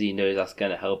sword because he knows that's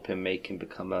going to help him make him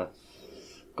become a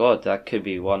god? That could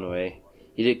be one way.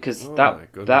 Because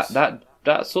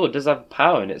that sword does have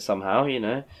power in it somehow.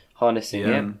 Harnessing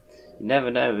him. You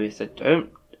never know. He said,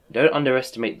 don't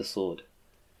underestimate the sword.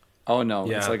 Oh no,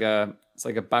 it's like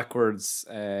a backwards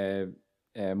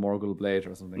Morgul blade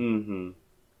or something. Mm-hmm.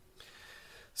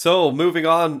 So moving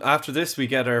on, after this we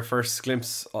get our first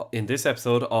glimpse in this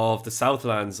episode of the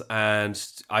Southlands, and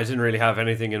I didn't really have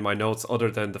anything in my notes other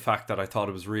than the fact that I thought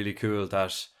it was really cool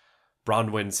that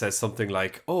Bronwyn says something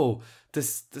like, "Oh,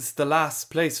 this is the last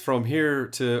place from here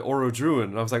to Orodruin,"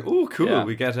 and I was like, "Oh, cool!" Yeah.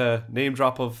 We get a name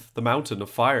drop of the Mountain of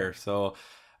Fire. So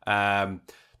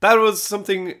that was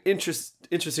something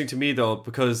interesting to me though,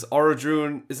 because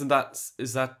Orodruin is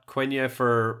that Quenya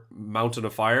for Mountain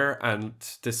of Fire, and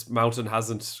this mountain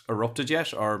hasn't erupted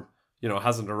yet, or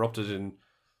hasn't erupted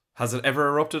has it ever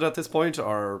erupted at this point,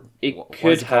 or it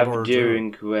could have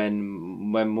during when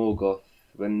Morgoth,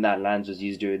 when that land was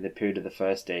used during the period of the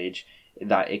First Age,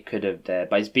 that it could have there,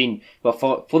 but it's been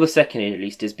for the Second Age at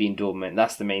least, it's been dormant.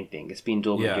 That's the main thing. It's been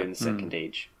dormant during the Second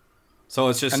Age. So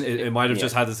it's just it might have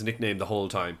just had this nickname the whole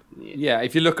time. Yeah,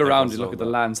 if you look around, you look at the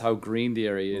lands, how green the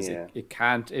area is. Yeah.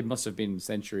 It must have been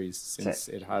centuries since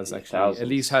it has actually thousands. At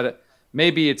least had it.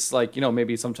 Maybe it's like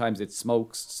maybe sometimes it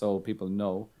smokes so people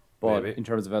know, but in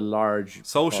terms of a large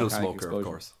social smoker, exposure, of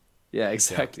course. Yeah,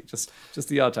 exactly. Yeah. Just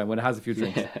the odd time when it has a few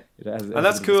drinks. It has, and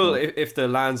that's cool if the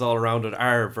lands all around it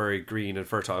are very green and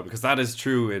fertile, because that is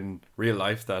true in real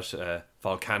life, that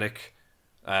volcanic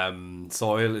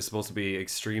soil is supposed to be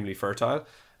extremely fertile,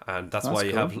 and that's why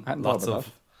you have lots of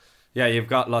you've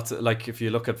got lots of, like, if you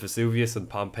look at Vesuvius and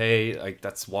Pompeii, like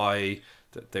that's why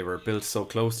they were built so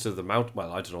close to the mountain.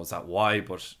 Well, I don't know is that why,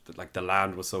 but like the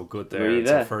land was so good there and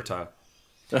so fertile.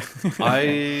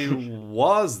 I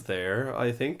was there,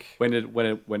 I think, when it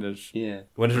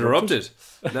erupted.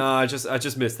 No, I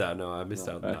just missed that. No, I missed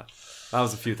out on that. That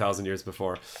was a few thousand years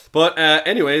before. But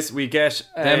anyways, we get...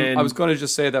 I was going to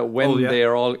just say that when they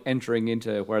are all entering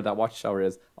into where that watchtower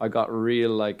is, I got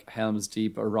real like Helm's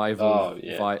Deep arrival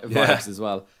vibes as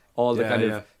well. All the kind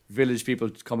of village people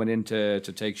coming in to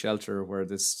take shelter where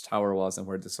this tower was, and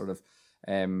where this sort of,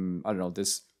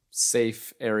 this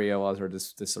safe area was, or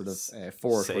this sort of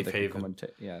fort Safe where they haven. could come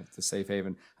and the safe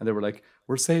haven, and they were like,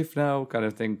 we're safe now, kind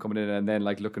of thing, coming in, and then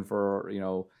like looking for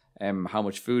how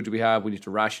much food do we have? We need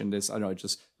to ration this. I don't know. It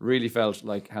just really felt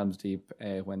like Helm's Deep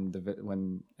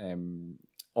when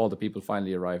all the people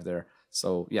finally arrived there.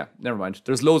 So yeah, never mind.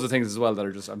 There's loads of things as well that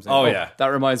are just I'm saying. Yeah, that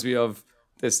reminds me of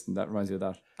this, and that reminds me of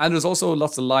that. And there's also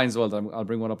lots of lines as well that I'll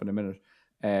bring one up in a minute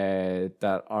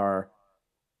that are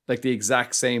like the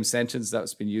exact same sentence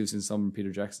that's been used in some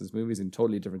Peter Jackson's movies in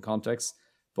totally different contexts.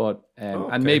 But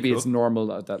and maybe cool. It's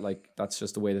normal that like that's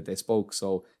just the way that they spoke,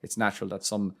 so it's natural that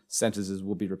some sentences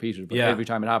will be repeated. But every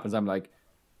time it happens, I'm like,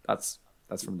 that's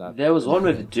from that. There was one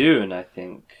with Dune, I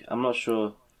think. I'm not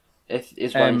sure if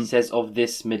it's when he says of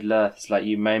this Middle Earth. It's like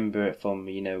you remember it from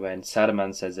when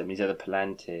Saruman says it when he's at the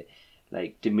Palante.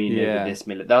 Like dominion over this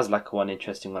Middle. That was like one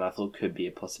interesting one I thought could be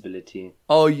a possibility.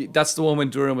 Oh, that's the one when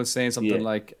Durham was saying something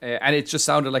like, and it just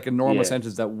sounded like a normal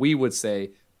sentence that we would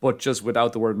say, but just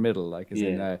without the word middle, like as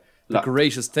in the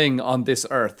greatest thing on this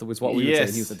earth was what we would say.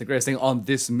 And he was like, the greatest thing on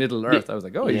this Middle Earth. I was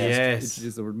like, he just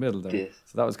introduced the word middle there. Yes.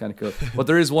 So that was kind of cool. But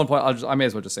there is one point, I may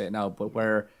as well just say it now, but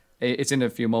where it's in a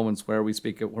few moments where we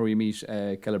meet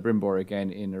Celebrimbor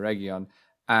again in Eregion,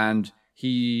 and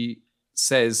he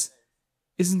says,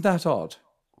 isn't that odd?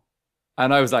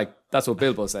 And I was like, that's what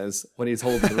Bilbo says when he's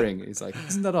holding the ring. He's like,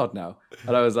 isn't that odd now?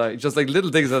 And I was like, just like little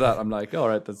things like that. I'm like, all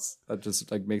right, that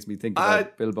just like makes me think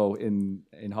about Bilbo in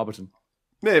Hobbiton.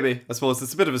 Maybe. I suppose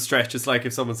it's a bit of a stretch. It's like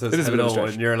if someone says hello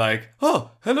and you're like,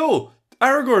 oh, hello.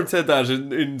 Aragorn said that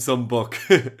in some book.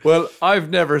 Well,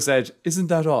 I've never said, isn't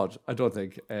that odd? I don't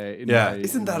think.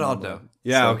 Isn't that odd now?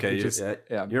 Yeah, so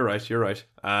okay. You're right.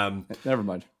 Never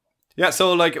mind. Yeah,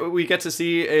 so like we get to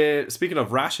see, speaking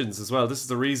of rations as well, this is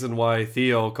the reason why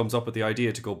Theo comes up with the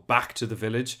idea to go back to the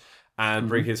village and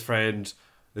bring his friend,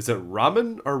 is it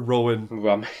Raman or Rowan?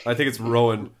 Raman. I think it's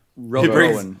Rowan. Rowan.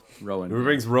 He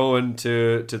brings Rowan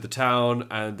to the town,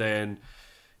 and then,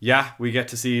 we get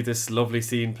to see this lovely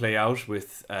scene play out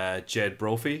with Jed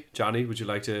Brophy. Johnny, would you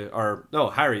like to, or no,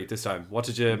 Harry this time. What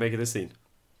did you make of this scene?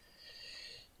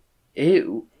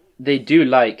 They do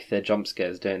like their jump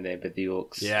scares, don't they, with the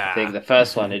orcs? Yeah. I think the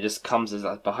first one, it just comes as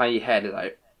like behind your head,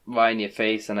 like right in your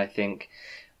face, and I think...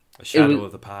 A shadow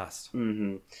of the past.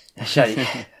 Mm-hmm. A shadow.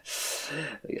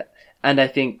 Yeah. And I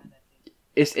think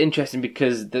it's interesting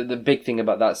because the big thing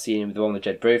about that scene with the one with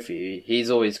Jed Brophy,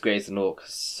 he's always great as an orc,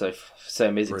 so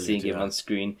amazing seeing him on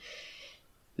screen.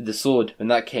 With the sword, when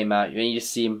that came out, you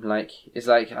just see him like, it's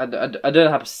like, I don't know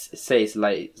how to say, it's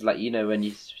like when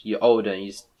you're older and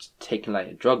you're just taking like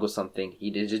a drug or something,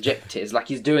 you just eject it. It's like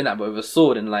he's doing that but with a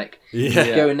sword and like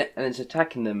going and it's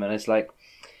attacking them, and it's like,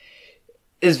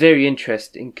 it's very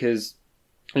interesting because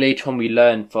later on we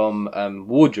learn from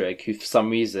Wardreg, who for some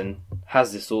reason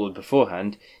has this sword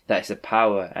beforehand, that it's a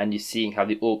power, and you're seeing how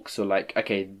the orcs are like,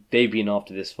 okay, they've been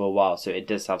after this for a while, so it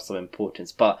does have some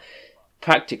importance. But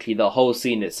practically the whole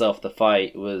scene itself, the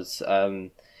fight, was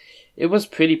it was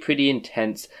pretty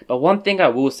intense. But one thing I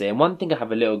will say, and one thing I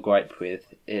have a little gripe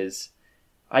with, is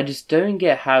I just don't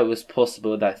get how it was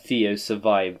possible that Theo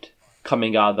survived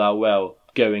coming out of that well,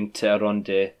 going to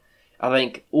Arondir. I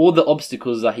think all the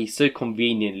obstacles that he so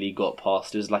conveniently got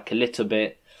past was like a little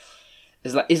bit.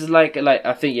 It's like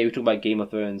I think we talk about Game of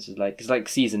Thrones. It's like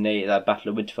season 8, that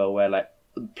Battle of Winterfell, where like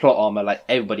plot armor, like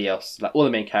everybody else, like all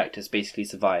the main characters basically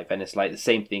survive, and it's like the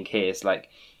same thing here. It's like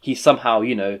he's somehow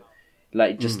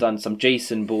like just done some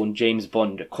Jason Bourne, James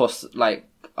Bond across like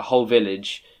a whole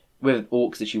village with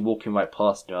orcs that you walking right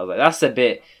past him. I was like, that's a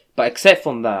bit. But except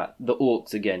from that, the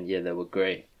orcs again, they were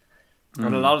great.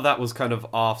 And a lot of that was kind of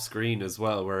off screen as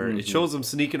well, where it shows them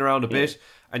sneaking around a bit,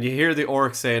 and you hear the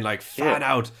orcs saying like, fan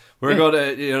out, we're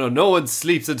gonna, no one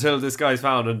sleeps until this guy's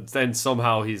found, and then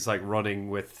somehow he's like running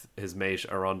with his mate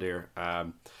Arondir.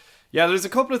 There's a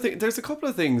couple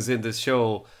of things in this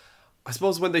show. I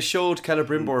suppose when they showed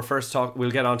Celebrimbor first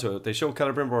we'll get onto it, they showed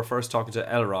Celebrimbor first talking to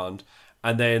Elrond,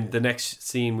 and then the next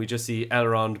scene we just see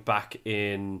Elrond back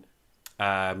in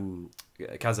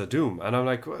Khazad-dûm, and I'm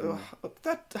like,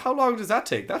 how long does that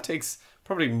take? That takes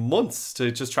probably months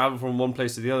to just travel from one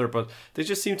place to the other, but they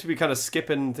just seem to be kind of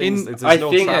skipping things. There's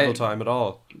no travel time at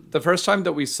all. The first time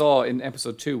that we saw in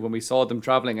episode 2, when we saw them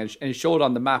traveling, and it showed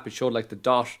on the map, it showed like the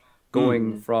dot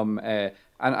going from and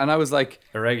I was like,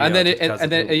 and then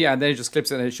it just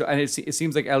clips it, and it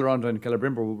seems like Elrond and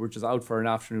Celebrimbor were just out for an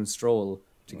afternoon stroll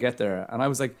to get there, and I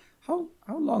was like, how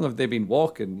long have they been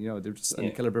walking? They're just,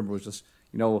 and Celebrimbor was just,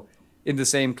 in the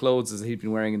same clothes as he'd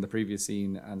been wearing in the previous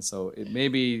scene, and so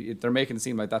they're making it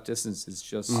seem like that distance is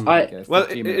just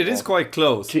it is quite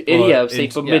close. For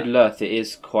Middle Earth, it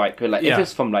is quite good. Like if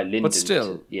it's from like London, but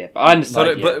still, but I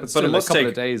understand. But still, it must take a couple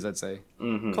of days, I'd say.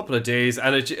 A couple of days,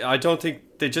 and I don't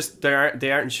think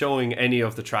they aren't showing any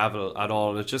of the travel at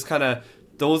all. It's just kind of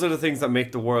those are the things that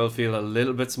make the world feel a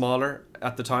little bit smaller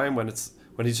at the time when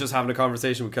he's just having a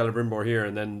conversation with Celebrimbor here,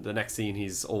 and then the next scene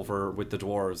he's over with the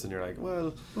dwarves, and you're like,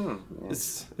 well,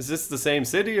 is this the same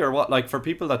city or what? Like, for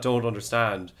people that don't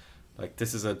understand, like,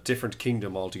 this is a different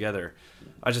kingdom altogether.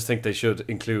 I just think they should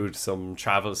include some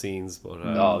travel scenes. But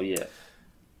but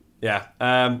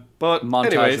montage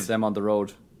anyways, of them on the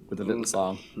road with a little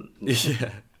song.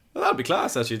 Yeah, well, that'd be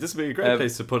class. Actually, this would be a great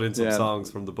place to put in some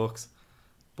songs from the books.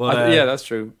 But that's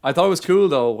true. I thought it was cool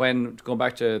though when going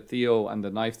back to Theo and the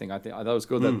knife thing. I thought it was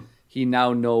cool that he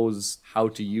now knows how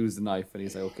to use the knife, and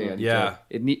he's like, okay,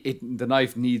 the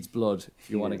knife needs blood if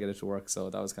you want to get it to work. So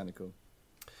that was kind of cool.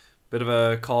 Bit of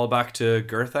a callback to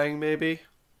Gurthang, maybe.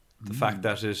 The fact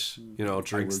that it,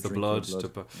 drinks the blood.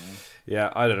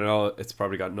 I don't know. It's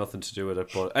probably got nothing to do with it,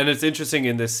 and it's interesting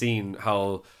in this scene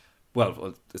how.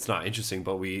 Well, it's not interesting,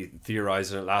 but we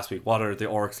theorized it last week. What are the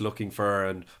orcs looking for?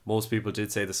 And most people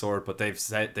did say the sword, but they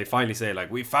finally say, like,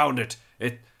 we found it.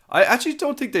 I actually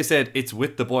don't think they said it's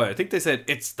with the boy. I think they said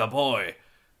it's the boy.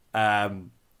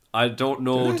 I don't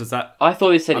know. Does that? I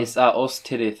thought they said it's Os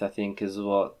Tirith, I think, is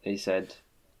what they said.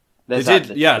 They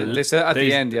did, yeah. They said at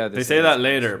the end, yeah. They say that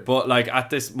later, but like at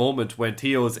this moment when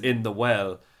Theo's in the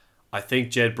well, I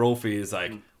think Jed Brophy is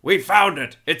like. We found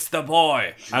it! It's the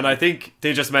boy! And I think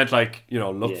they just meant like,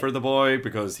 look for the boy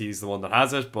because he's the one that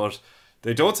has it, but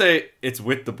they don't say it's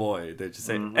with the boy. They just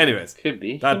say anyways. Could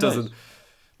be. That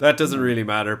doesn't really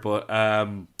matter, but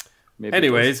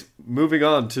anyways, moving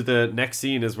on to the next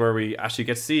scene is where we actually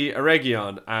get to see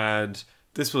Eregion, and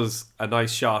this was a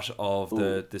nice shot of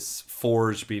this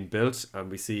forge being built,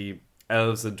 and we see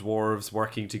elves and dwarves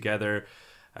working together,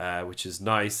 which is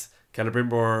nice.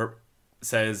 Celebrimbor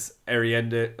says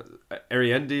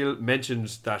Ariendil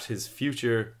mentioned that his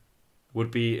future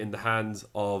would be in the hands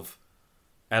of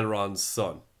Elrond's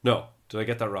son. No, did I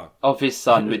get that wrong? Of his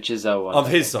son, which is Elrond. Of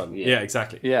his son, yeah,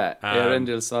 exactly. Yeah,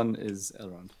 Ariendil's son is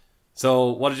Elrond.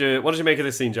 So, what did you make of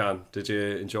this scene, John? Did you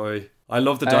enjoy? I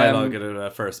love the dialogue in it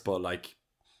at first, but like,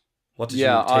 what did you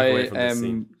take away from this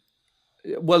scene?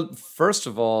 Well, first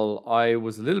of all, I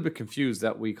was a little bit confused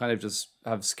that we kind of just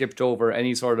have skipped over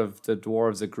any sort of the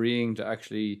dwarves agreeing to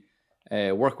actually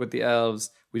work with the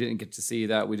elves. We didn't get to see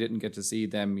that. We didn't get to see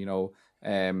them,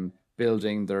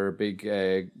 building their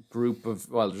big group of,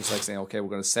 just like saying, okay, we're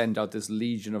going to send out this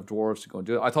legion of dwarves to go and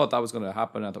do it. I thought that was going to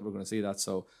happen. I thought we were going to see that.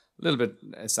 So a little bit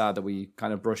sad that we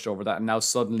kind of brushed over that. And now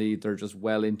suddenly they're just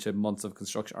well into months of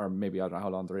construction, or maybe I don't know how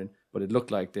long they're in, but it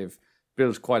looked like they've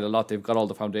built quite a lot. They've got all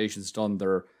the foundations done.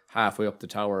 They're halfway up the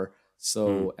tower.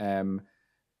 So I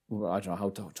don't know how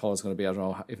tall it's going to be. I don't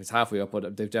know if it's halfway up,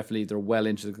 but they're well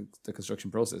into the construction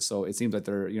process. So it seems like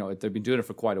they've been doing it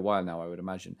for quite a while now, I would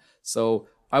imagine. So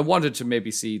I wanted to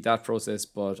maybe see that process,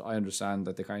 but I understand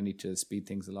that they kind of need to speed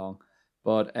things along.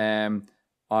 But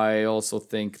I also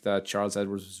think that Charles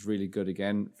Edwards was really good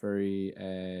again, very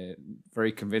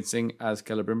very convincing as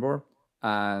Celebrimbor,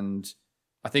 and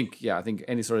I think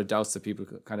any sort of doubts that people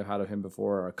kind of had of him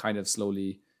before are kind of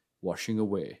slowly washing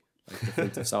away, like the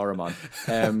fruits of Sauron.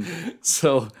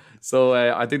 So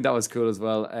I think that was cool as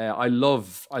well. I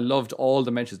loved all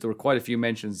the mentions. There were quite a few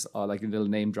mentions, like little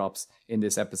name drops in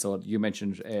this episode. You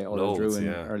mentioned Ola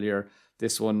Druin earlier.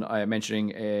 This one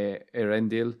mentioning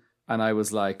Erendil, and I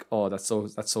was like, oh, that's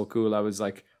so cool. I was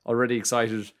like already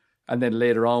excited. And then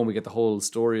later on, we get the whole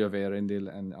story of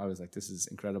Eärendil, and I was like, this is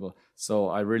incredible. So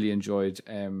I really enjoyed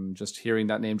just hearing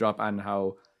that name drop and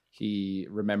how he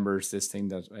remembers this thing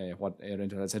that what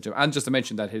Eärendil had said to him. And just to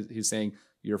mention that he's saying,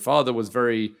 your father was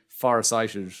very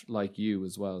far-sighted like you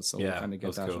as well. So we kind of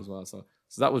get that cool as well. So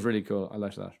that was really cool. I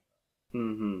liked that.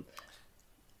 Mm-hmm.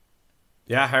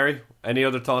 Yeah, Harry, any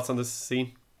other thoughts on this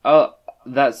scene?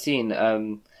 That scene,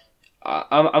 I'm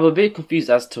a bit confused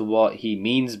as to what he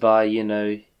means by,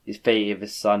 his fate of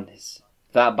his son,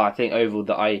 but I think overall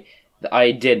the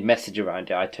idea message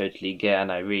around it, I totally get,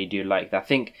 and I really do like that.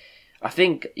 I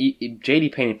think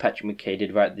JD Payne and Patrick McKay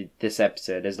did write this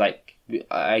episode. There's like,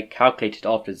 I calculated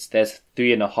afterwards, there's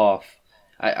 3.5.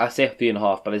 I say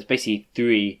 3.5, but there's basically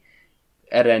 3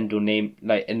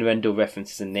 Erendil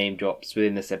references and name drops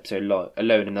within this episode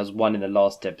alone, and there's 1 in the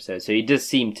last episode. So he does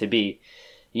seem to be,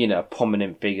 a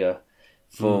prominent figure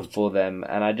for them,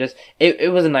 and I just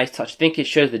it was a nice touch. I think it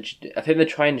shows I think they're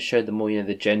trying to show the more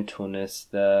the gentleness,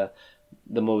 the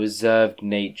the more reserved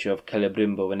nature of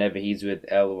Celebrimbor whenever he's with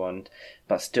Elrond.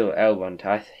 But still,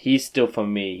 Elrond, he's still, for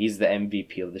me, he's the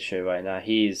MVP of the show right now.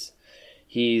 He's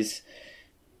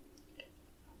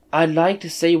I'd like to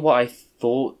say what I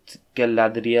thought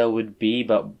Galadriel would be,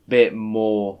 but a bit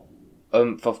more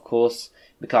oomph, of course.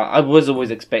 Because I was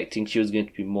always expecting she was going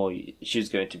to be more. She was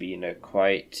going to be,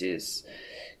 quite,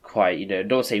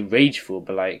 don't say rageful,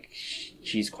 but like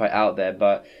she's quite out there.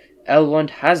 But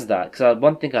Elrond has that. Because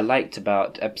one thing I liked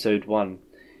about episode 1,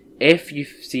 if you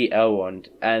see Elrond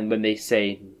and when they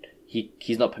say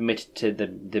he's not permitted to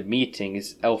the meeting,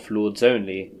 is elf lords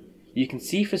only, you can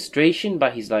see frustration,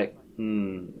 but he's like,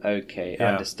 okay, I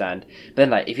understand. But then,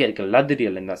 like, if you had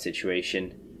Galadriel in that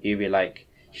situation, she'd be like,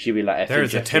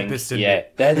 there's a tempest in me. Yeah,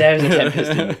 there's a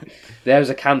tempest in me. There's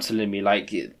a council in me.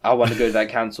 Like, I want to go to that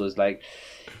council. It's like,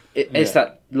 it's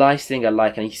that nice thing I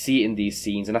like, and you see it in these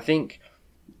scenes. And I think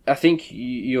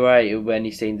you're right when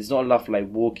you're saying there's not enough like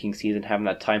walking scenes and having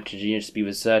that time to just be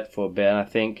reserved for a bit. And I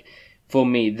think for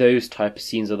me, those type of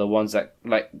scenes are the ones that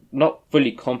like not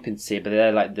fully compensate, but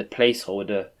they're like the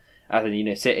placeholder. As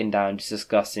in, sitting down, just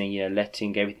discussing,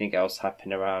 letting everything else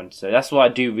happen around. So that's what I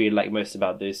do really like most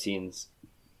about those scenes.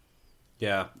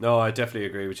 Yeah, no, I definitely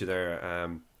agree with you there.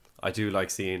 I do like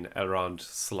seeing Elrond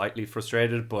slightly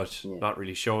frustrated, but not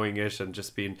really showing it, and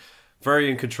just being very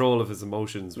in control of his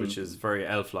emotions, which is very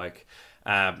elf-like.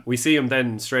 We see him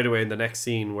then straight away in the next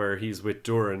scene where he's with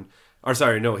Durin. Or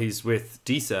sorry, no, he's with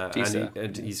Disa.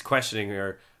 And he's questioning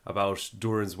her about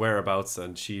Durin's whereabouts,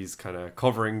 and she's kind of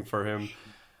covering for him.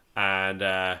 And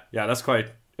that's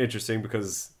quite interesting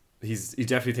because he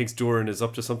definitely thinks Durin is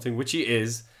up to something, which he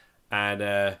is.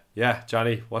 And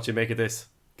Johnny, what do you make of this?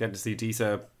 Getting to see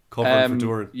Disa covering for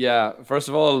Durin. Yeah, first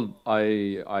of all,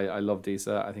 I love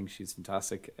Disa. I think she's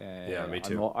fantastic. Me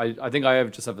too. I think I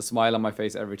just have a smile on my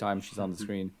face every time she's on the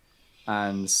screen,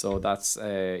 and so that's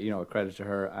a credit to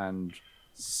her. And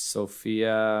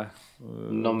Sophia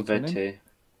Nomvete.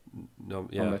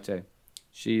 Nomvete.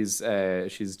 She's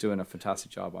doing a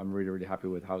fantastic job. I'm really, really happy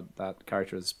with how that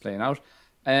character is playing out.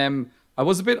 I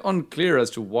was a bit unclear as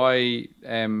to why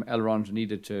Elrond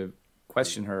needed to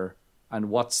question her and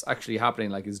what's actually happening.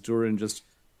 Like, is Durin just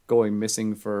going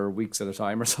missing for weeks at a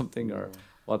time or something, or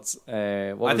what's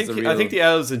I think the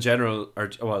elves in general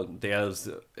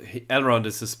Elrond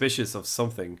is suspicious of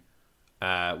something,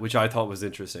 which I thought was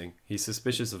interesting. He's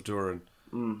suspicious of Durin.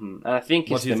 Mm-hmm. And I think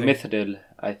it's the Mithril,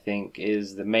 I think,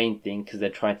 is the main thing, because they're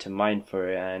trying to mine for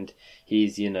it, and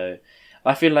he's,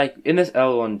 I feel like in this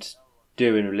Elrond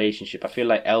Durin relationship, I feel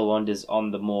like Elrond is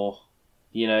on the more,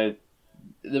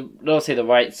 not say the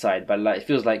right side, but like it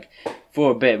feels like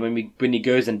for a bit when he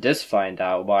goes and does find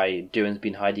out why Durin's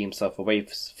been hiding himself away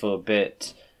for a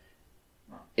bit,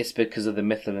 it's because of the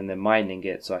Mithril and they're mining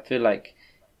it. So I feel like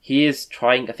he is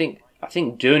trying. I think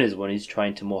Durin is one who's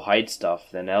trying to more hide stuff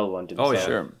than Elrond himself. Oh yeah,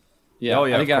 sure. Yeah,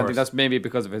 I think that's maybe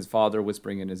because of his father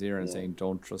whispering in his ear and saying,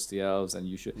 "Don't trust the elves," and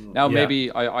you should. Now,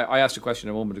 maybe I asked a question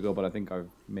a moment ago, but I think I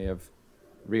may have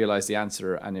realized the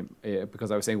answer, and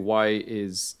because I was saying, why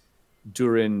is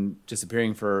Durin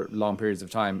disappearing for long periods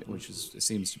of time, which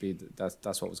seems to be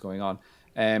that's what was going on.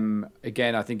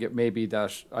 Again, I think it may be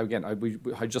that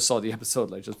I just saw the episode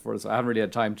like just before, so I haven't really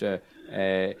had time to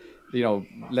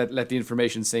let the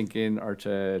information sink in or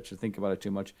to think about it too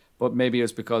much. But maybe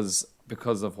it's because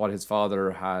of what his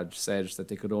father had said, that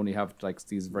they could only have like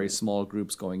these very small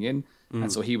groups going in,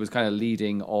 and so he was kind of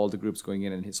leading all the groups going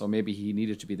in, and so maybe he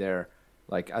needed to be there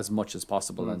like as much as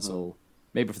possible, and so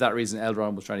maybe for that reason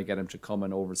Elrond was trying to get him to come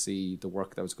and oversee the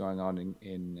work that was going on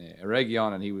in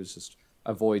Eregion, and he was just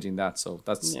avoiding that. So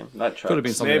that could have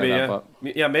been something maybe, like that.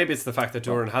 But maybe it's the fact that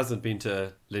Durin hasn't been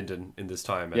to Lindon in this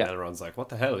time, and Elrond's like, what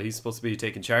the hell? He's supposed to be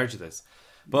taking charge of this.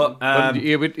 But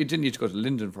he didn't need to go to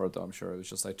Lindon for it, though. I'm sure it was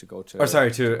just like to go to. To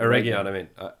Eregion. I mean,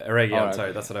 Eregion. Right,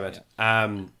 sorry, that's what I meant.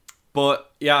 Yeah.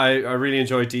 But yeah, I really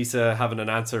enjoyed Disa having an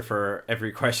answer for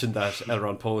every question that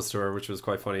Elrond posed to her, which was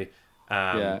quite funny.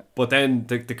 But then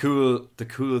the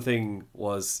cool thing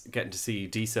was getting to see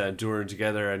Disa and Durin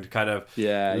together and kind of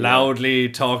loudly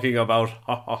talking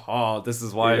about this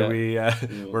is why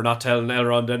we're not telling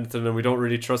Elrond anything, and we don't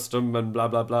really trust him, and blah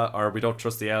blah blah, or we don't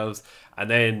trust the elves. And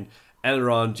then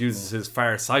Elrond uses his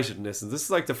farsightedness, and this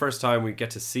is like the first time we get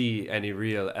to see any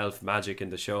real elf magic in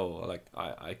the show. Like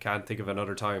I can't think of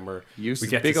another time where we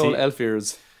get big to old see elf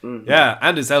ears. Mm-hmm. Yeah,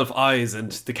 and his elf eyes,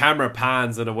 and the camera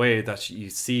pans in a way that you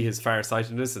see his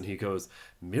farsightedness, and he goes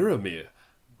Miramir,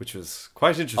 which was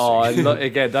quite interesting.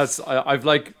 Again, I've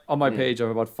like on my page I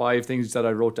have about 5 things that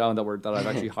I wrote down that I've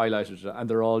actually highlighted, and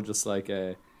they're all just like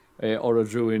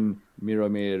Orodruin,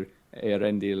 Miramir,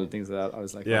 Eärendil and things like that. I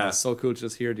was like, oh, it's so cool to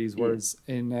just hear these words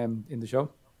in the show.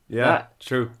 Yeah,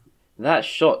 true. That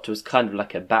shot was kind of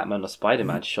like a Batman or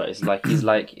Spider-Man shot. It's like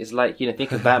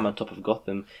think of Batman on top of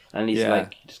Gotham, and he's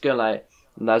like just going like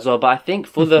that as well. But I think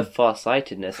for the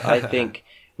far-sightedness, I think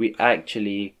we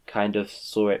actually kind of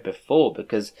saw it before,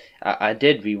 because I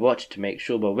did rewatch to make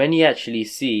sure. But when you actually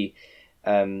see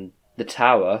the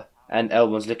tower and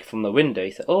Elrond's looking from the window,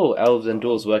 you say, "Oh, elves and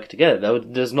dwarves work together."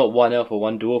 There's not one elf or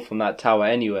one dwarf from that tower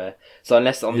anywhere. So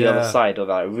unless on the other side of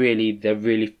that, they're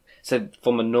really. So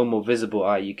from a normal visible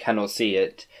eye, you cannot see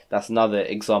it. That's another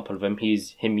example of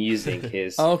him using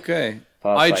his. Okay.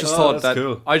 I just thought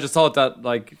that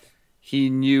like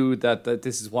he knew that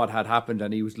this is what had happened,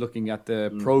 and he was looking at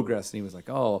the progress, and he was like,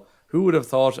 "Oh, who would have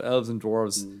thought elves and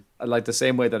dwarves?" Like the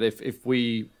same way that if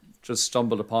we just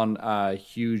stumbled upon a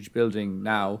huge building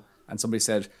now, and somebody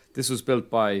said this was built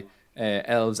by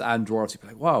elves and dwarves, you'd be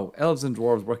like, "Wow, elves and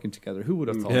dwarves working together. Who would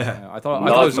have thought?" I thought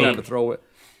it was going to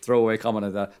throwaway comment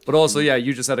at that. But also,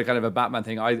 you just said a kind of a Batman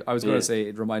thing. I was going to say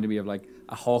it reminded me of like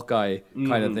a Hawkeye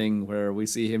kind of thing, where we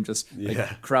see him just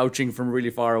crouching from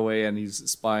really far away, and he's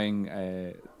spying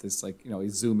this, like,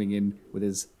 he's zooming in with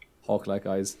his hawk-like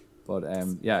eyes. But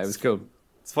it was cool.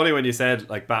 It's funny when you said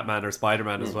like Batman or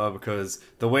Spider-Man as well, because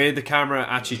the way the camera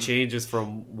actually changes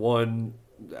from one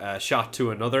shot to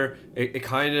another, it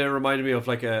kind of reminded me of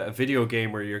like a video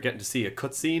game where you're getting to see a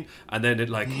cutscene, and then it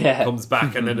like comes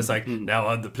back, and then it's like, now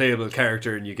I'm the playable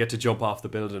character, and you get to jump off the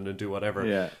building and do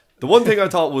whatever. The one thing I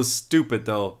thought was stupid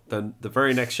though, then the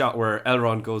very next shot where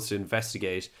Elrond goes to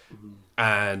investigate,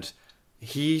 and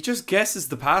he just guesses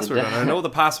the password, and I know the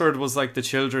password was like the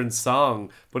children's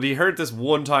song, but he heard this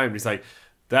one time, and he's like,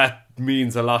 that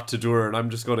means a lot to Durin, and I'm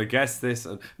just going to guess this.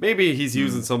 And maybe he's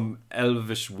using some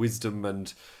elvish wisdom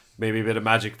and maybe a bit of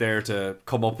magic there to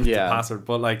come up with the password.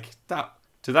 But like that,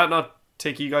 did that not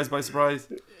take you guys by surprise?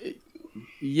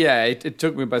 Yeah, it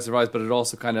took me by surprise, but it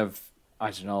also kind of,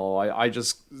 I don't know. I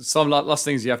just, lots of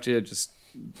things you have to just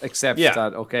accept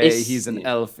that, okay, he's an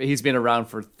elf. He's been around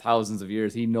for thousands of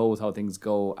years. He knows how things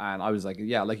go. And I was like,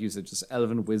 like you said, just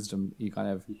elven wisdom. He kind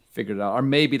of figured it out. Or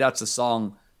maybe that's a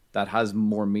song that has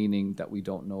more meaning that we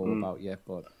don't know about yet.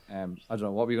 But I don't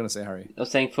know. What were you going to say, Harry? I was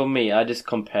saying, for me, I just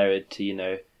compare it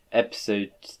to,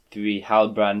 episode 3,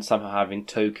 Halbrand somehow having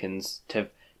tokens to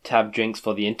have drinks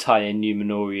for the entire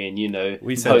Númenorian,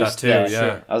 We said that too,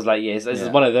 yeah. I was like, it's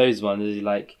one of those ones.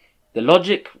 Like, the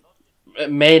logic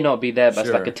may not be there, but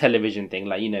it's like a television thing.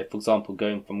 Like, for example,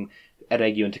 going from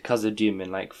Eregion to Khazad-dûm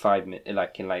in like 5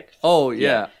 minutes,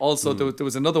 Also, there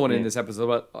was another one in this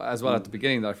episode as well at the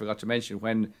beginning that I forgot to mention,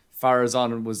 when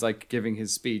Farazan was like giving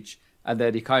his speech, and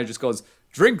then he kind of just goes,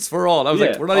 "Drinks for all." I was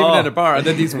like, we're not even at a bar. And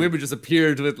then these women just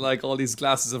appeared with like all these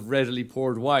glasses of readily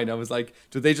poured wine. I was like,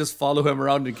 do they just follow him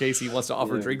around in case he wants to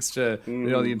offer drinks to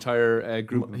the entire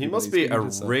group? He must be a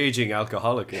raging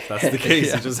alcoholic if that's the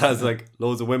case. He just has like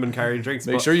loads of women carrying drinks.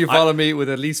 Make sure you follow me with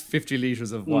at least 50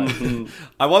 litres of wine.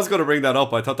 I was going to bring that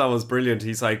up. I thought that was brilliant.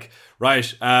 He's like,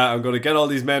 right, I'm going to get all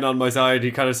these men on my side. He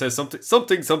kind of says something.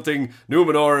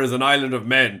 Númenor is an island of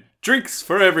men. Drinks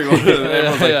for everyone.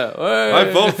 I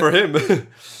vote for him.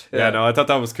 I thought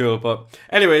that was cool. But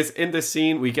anyways, in this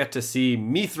scene, we get to see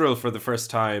Mithril for the first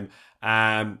time.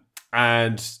 And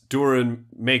Durin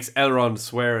makes Elrond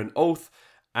swear an oath.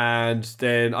 And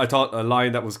then I thought a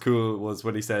line that was cool was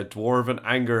when he said, "Dwarven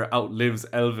anger outlives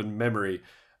elven memory."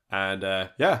 And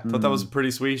thought that was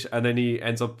pretty sweet. And then he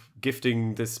ends up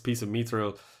gifting this piece of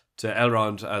Mithril to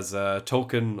Elrond as a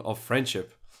token of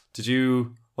friendship. What did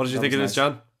you think of this,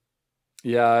 John?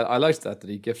 Yeah, I liked that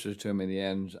he gifted it to him in the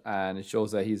end, and it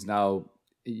shows that he's now,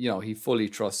 he fully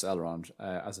trusts Elrond,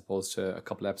 as opposed to a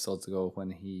couple episodes ago when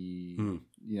he,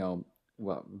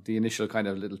 the initial kind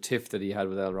of little tiff that he had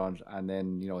with Elrond, and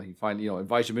then, he finally,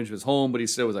 invited him into his home, but he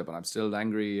still was like, but I'm still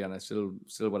angry, and I still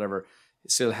whatever,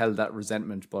 still held that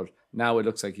resentment. But now it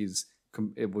looks like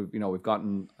we've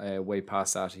gotten way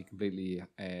past that. He completely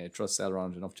trusts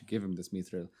Elrond enough to give him this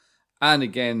Mithril. And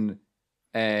again,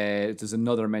 there's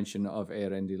another mention of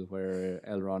Eärendil where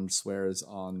Elrond swears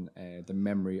on the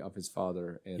memory of his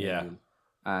father, Eärendil,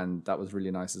 and that was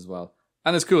really nice as well.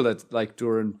 And it's cool that like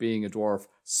Durin, being a dwarf,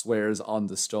 swears on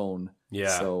the stone.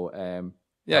 Yeah. So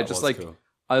just like cool.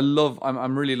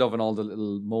 I'm really loving all the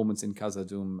little moments in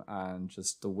Khazad-dûm and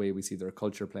just the way we see their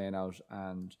culture playing out,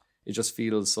 and it just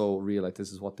feels so real. Like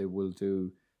this is what they will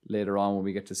do later on when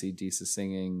we get to see Disa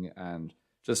singing, and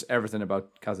just everything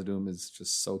about Khazad-dûm is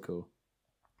just so cool.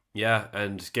 Yeah,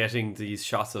 and getting these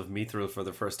shots of Mithril for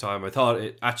the first time, I thought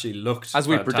it actually looked as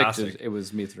we fantastic. predicted. It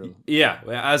was Mithril. Yeah,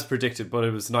 as predicted, but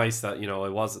it was nice that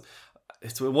it wasn't.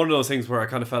 it's one of those things where I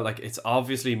kind of felt like it's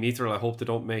obviously Mithril. I hope they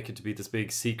don't make it to be this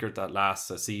big secret that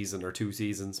lasts a season or 2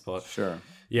 seasons. But sure,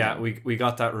 yeah, we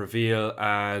got that reveal,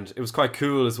 and it was quite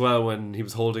cool as well when he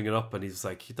was holding it up and he was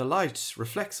like, the light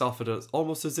reflects off it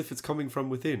almost as if it's coming from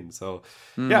within. So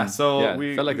we felt like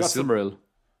we a got Silmaril.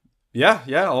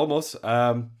 Yeah, almost.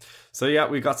 So yeah,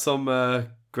 we got some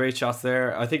great shots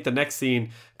there. I think the next scene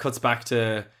cuts back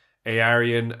to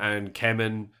Aarion and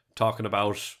Kemen talking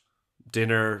about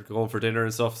dinner, going for dinner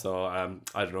and stuff. So I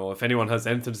don't know if anyone has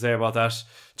anything to say about that.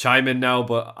 Chime in now,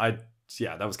 but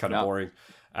that was kind of boring.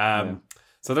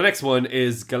 So the next one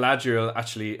is Galadriel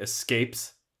actually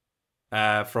escapes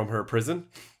from her prison,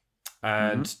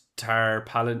 and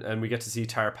and we get to see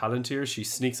Tar Palantir. She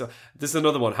sneaks up. This is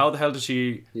another one. How the hell did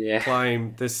she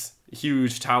climb this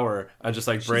huge tower and just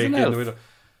like break in the window?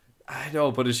 I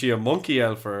know, but is she a monkey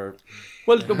elf or?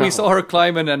 Well, we saw her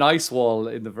climbing an ice wall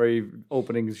in the very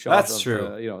opening shot. That's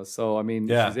true. So I mean,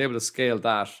 she's able to scale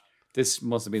that. This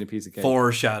must have been a piece of cake.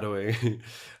 Foreshadowing.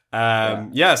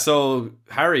 So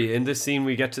Harry, in this scene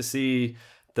we get to see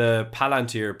the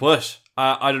Palantir, but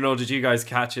I don't know, did you guys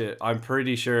catch it? I'm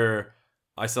pretty sure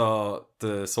I saw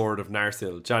the sword of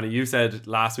Narsil. Johnny, you said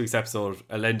last week's episode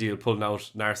Elendil pulling out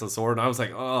Narsil's sword, and I was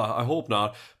like, oh, I hope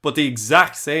not. But the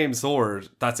exact same sword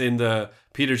that's in the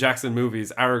Peter Jackson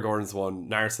movies, Aragorn's one,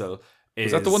 Narsil,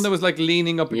 is that the one that was like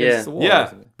leaning up against the wall?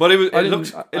 Yeah, but it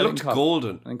looked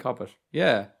golden. I didn't cop it.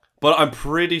 Yeah, but I'm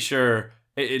pretty sure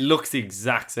it looks the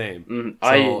exact same.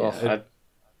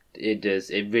 It does.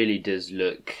 It really does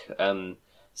look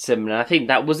similar. I think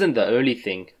that wasn't the only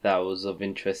thing that was of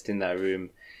interest in that room.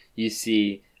 You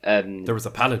see, there was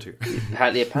a Palantir.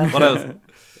 Palantir. What else?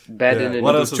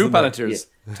 What else? 2 Palatirs.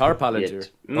 Tar Palantir.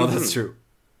 Oh, that's true.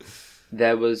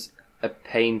 There was a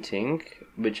painting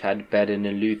which had Beren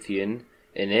and Luthien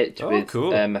in it.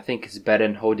 Cool. I think it's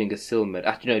Beren holding a Silmaril.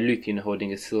 Actually, no, Luthien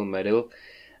holding a Silmaril.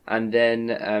 And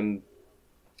then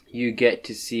you get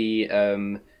to see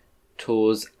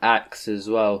Thor's axe as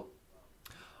well.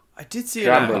 I did see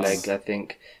Dramboleg, I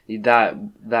think.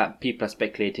 That people are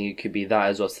speculating it could be that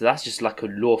as well. So that's just like a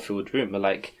lore-filled room. But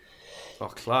like, oh,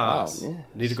 class! Wow, yeah.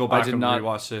 Need to go back and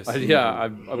rewatch this.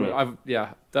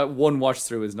 That one watch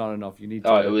through is not enough. You need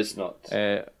to. Oh, it was not.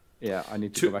 I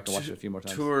need to go back and watch it a few more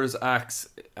times. Thor's axe.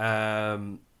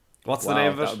 What's the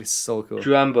name of it? That would be so cool.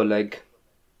 Dramboleg.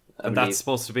 And that's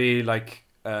supposed to be like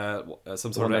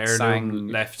some sort of heirloom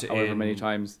left however in many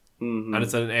times. Mm-hmm. And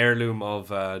it's an heirloom of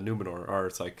Numenor, or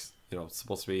it's like, it's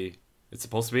supposed to be in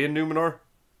Numenor.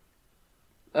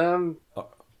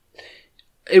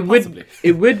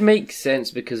 It would make sense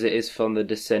because it is from the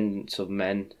descendants of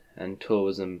men, and Thor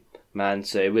was a man,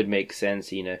 so it would make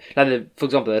sense. Like for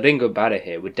example, the Ring of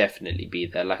Barahir would definitely be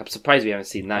there. Like, I'm surprised we haven't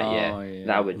seen that yet. Yeah.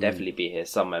 That would definitely be here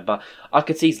somewhere. But I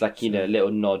could see it's like a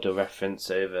little nod or reference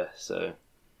over. So.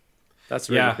 That's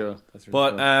really cool.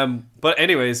 But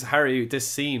anyways, Harry, this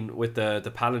scene with the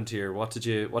Palantir, what did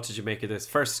you make of this?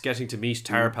 First, getting to meet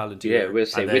Tar Palantir. Yeah, we'll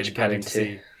say which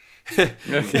Palantir.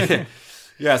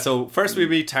 Yeah, so first we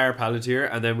meet Tar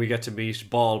Palantir, and then we get to meet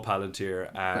Ball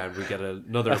Palantir, and we get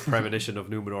another premonition of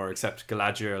Numenor. Except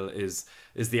Galadriel is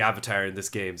the avatar in this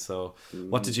game. So,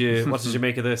 what did you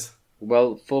make of this?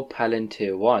 Well, for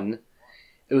Palantir 1,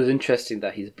 it was interesting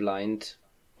that he's blind.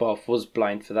 Boff was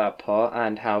blind for that part,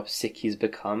 and how sick he's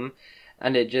become,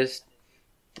 and it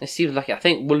seems like, I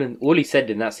think all he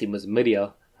said in that scene was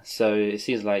Miriel, so it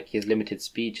seems like he has limited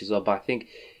speech as well. But I think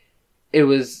it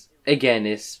was, again,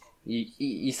 it's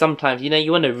you sometimes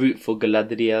you want to root for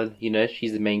Galadriel,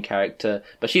 she's the main character,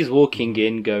 but she's walking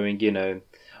in going,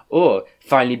 or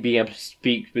finally being able to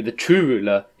speak with the true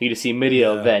ruler. You just see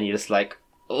Miriel then, you're just like,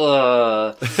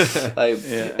 it's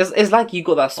like you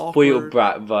got that spoiled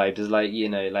brat vibe. It's like,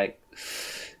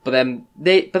 but then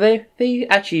they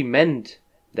actually mend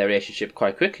their relationship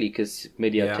quite quickly, because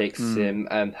Miriel takes him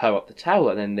her up the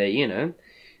tower, and then they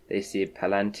see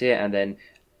Palantir, and then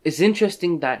it's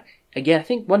interesting that, again, I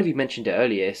think one of you mentioned it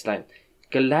earlier. It's like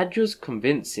Galadriel's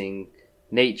convincing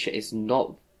nature is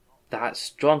not that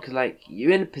strong, because like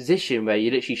you're in a position where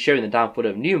you're literally showing the downfall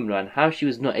of Numenor, and how she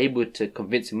was not able to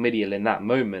convince Miriel in that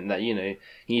moment that you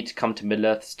need to come to Middle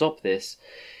Earth to stop this.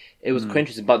 It was quite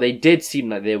interesting, but they did seem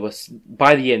like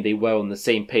by the end they were on the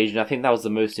same page, and I think that was the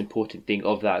most important thing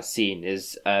of that scene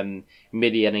is Miriel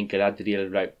and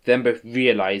Galadriel, like them both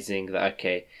realizing that,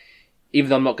 okay, even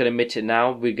though I'm not going to admit it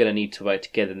now, we're going to need to work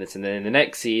together in this. And then in the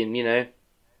next scene, the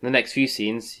next few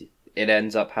scenes, it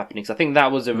ends up happening. So I think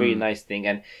that was a really nice thing.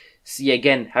 And see,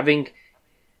 again,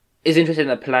 it's interesting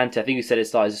that Palantir, I think you said it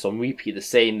started just on repeat, the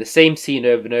same scene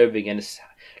over and over again. It's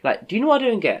like, do you know what I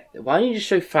don't get? Why don't you just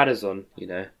show Farazon,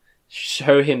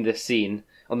 show him this scene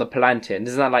on the Palantir.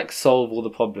 Doesn't that like solve all the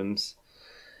problems?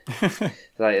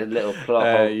 Like a little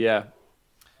plot hole. Yeah.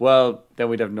 Well, then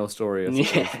we'd have no story. I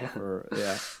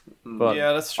suppose, But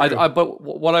yeah, that's true. But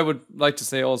what I would like to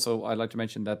say also, I'd like to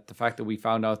mention that the fact that we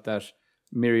found out that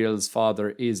Muriel's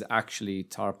father is actually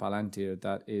Tar Palantir,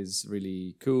 that is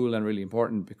really cool and really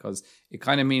important, because it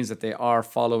kind of means that they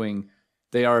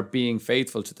are being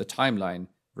faithful to the timeline,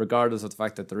 regardless of the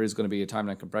fact that there is going to be a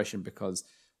timeline compression, because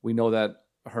we know that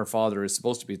her father is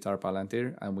supposed to be Tar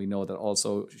Palantir, and we know that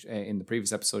also in the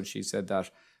previous episode she said that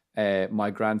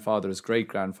my grandfather's great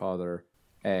grandfather,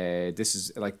 this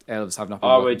is like elves have not been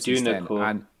welcome since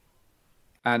then,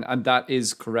 and that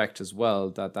is correct as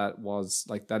well.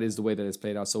 That is the way that it's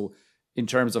played out. So in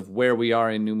terms of where we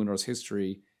are in Numenor's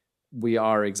history, we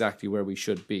are exactly where we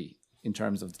should be in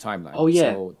terms of the timeline. Oh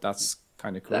yeah, so that's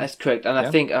kind of cool. That's correct. And I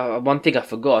think one thing I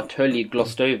forgot, I totally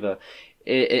glossed over,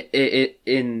 in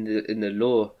the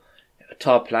lore,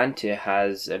 Tar Palantir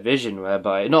has a vision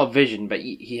whereby, not a vision, but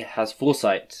he has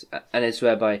foresight, and it's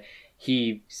whereby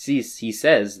he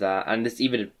says that, and this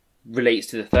even relates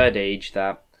to the Third Age,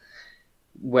 that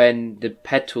when the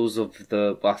petals of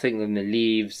the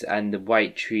leaves and the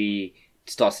white tree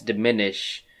starts to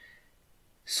diminish,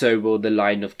 so will the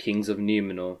line of kings of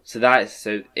Numenor.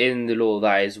 So in the lore,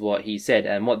 that is what he said,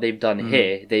 and what they've done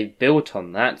here, they've built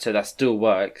on that, so that still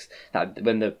works. That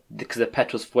because the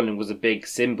petals falling was a big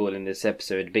symbol in this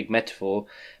episode, a big metaphor,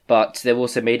 but they've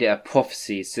also made it a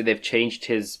prophecy. So they've changed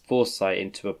his foresight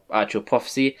into an actual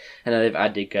prophecy, and now they've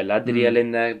added Galadriel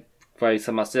in there. Very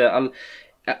much.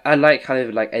 I like how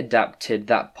they've like adapted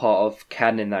that part of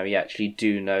canon that we actually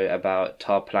do know about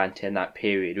Tar Palantir in that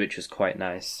period, which was quite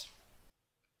nice.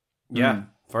 Yeah,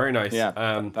 very nice. Yeah,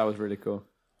 that was really cool.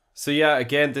 So yeah,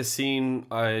 again, this scene,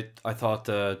 I thought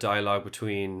the dialogue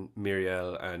between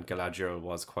Muriel and Galadriel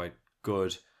was quite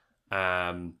good.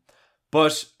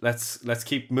 But let's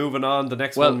keep moving on. The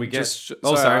next one we get.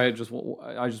 Sorry. Just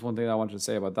one thing I wanted to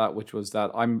say about that, which was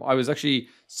that I was actually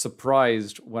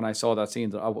surprised when I saw that scene,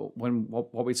 that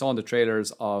what we saw in the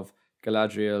trailers of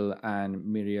Galadriel and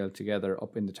Muriel together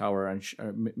up in the tower, and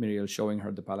Muriel showing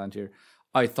her the Palantir.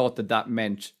 I thought that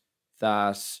meant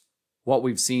that what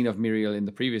we've seen of Muriel in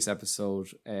the previous episode,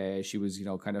 she was,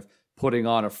 kind of putting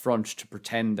on a front to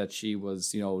pretend that she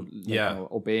was,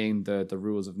 obeying the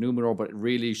rules of Numenor, but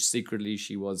really secretly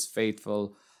she was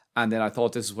faithful. And then I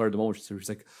thought this is where the moment she was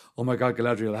like, "Oh my God,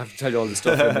 Galadriel, I have to tell you all this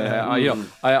stuff." And,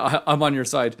 I'm on your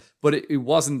side, but it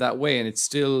wasn't that way, and it's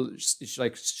still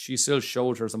like she still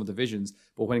showed her some of the visions.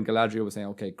 But when Galadriel was saying,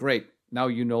 "Okay, great, now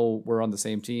we're on the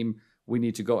same team, we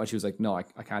need to go," and she was like, "No,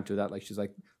 I can't do that." Like she's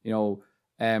like,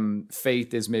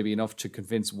 faith is maybe enough to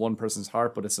convince one person's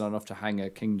heart, but it's not enough to hang a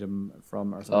kingdom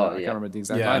from, or something. I can't remember the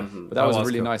exact line, but that was a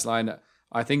really nice line.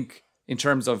 I think in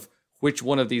terms of which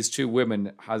one of these two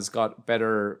women has got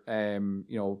better,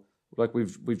 like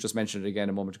we've just mentioned it again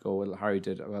a moment ago, what Harry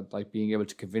did, about like being able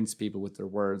to convince people with their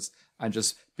words, and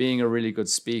just being a really good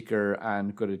speaker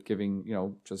and good at giving,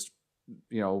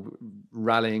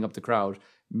 rallying up the crowd.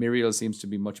 Muriel seems to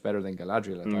be much better than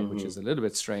Galadriel at that, which is a little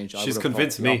bit strange. She's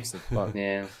convinced me.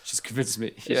 She's convinced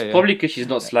me. It's probably because she's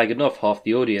not slagging off half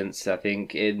the audience, I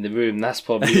think, in the room. That's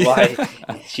probably why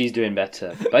she's doing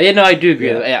better. But I do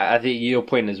agree. I think your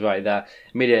point is right. That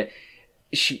Muriel,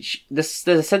 there's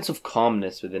a sense of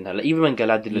calmness within her. Like, even when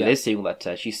Galadriel is saying all that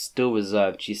to her, she's still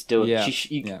reserved. She's still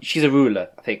she's a ruler.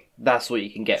 I think that's what you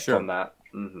can get from that.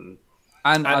 Mm-hmm.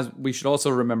 And as we should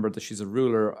also remember that she's a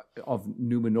ruler of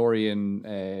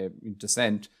Numenorian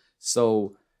descent.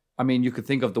 So, I mean, you could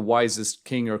think of the wisest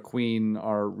king or queen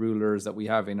or rulers that we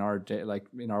have in our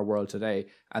in our world today,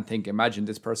 and imagine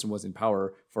this person was in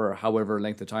power for however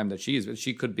length of time that she is. But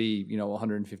she could be,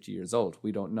 150 years old.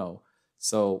 We don't know.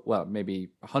 So, well, maybe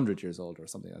 100 years old or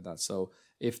something like that. So,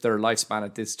 if their lifespan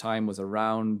at this time was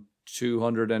around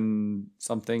 200 and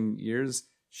something years,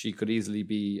 she could easily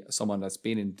be someone that's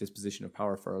been in this position of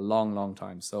power for a long, long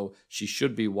time. So she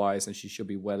should be wise, and she should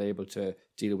be well able to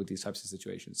deal with these types of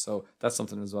situations. So that's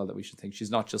something as well that we should think. She's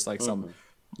not just like some,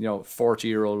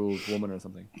 40-year-old woman or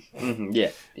something. Mm-hmm.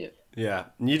 Yeah.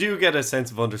 And you do get a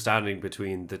sense of understanding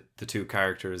between the two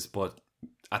characters, but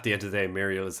at the end of the day,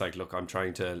 Muriel is like, "Look, I'm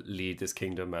trying to lead this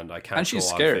kingdom, and I can't." And she's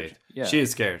scared. Yeah, she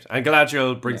is scared. And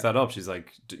Galadriel brings that up. She's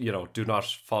like, "Do not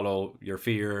follow your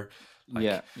fear.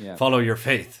 Follow your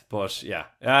faith." But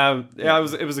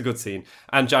it was a good scene.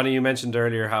 And Johnny, you mentioned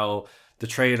earlier how the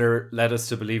trailer led us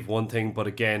to believe one thing, but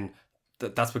again,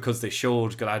 that's because they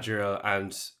showed Galadriel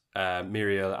and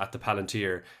Muriel at the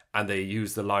Palantir, and they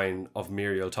used the line of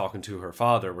Muriel talking to her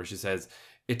father, where she says,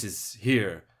 "It is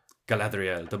here,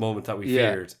 Galadriel, the moment that we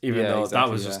feared," even though that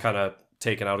was just kind of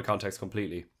taken out of context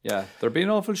completely. Yeah, they're being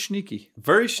awful sneaky.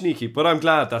 Very sneaky, but I'm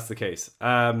glad that's the case.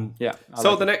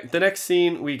 So the next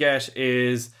scene we get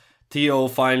is Theo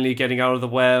finally getting out of the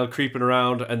well, creeping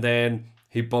around, and then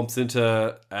he bumps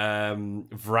into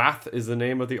Vrath is the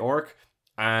name of the orc,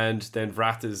 and then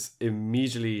Vrath is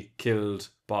immediately killed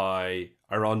by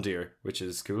Arondir, which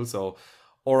is cool. So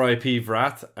R.I.P.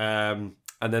 Vrath.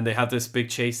 And then they have this big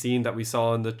chase scene that we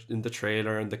saw in the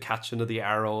trailer, and the catching of the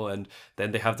arrow, and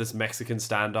then they have this Mexican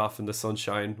standoff in the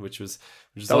sunshine, which is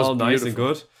all nice and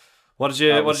good. What did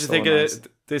you think of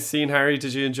this scene, Harry?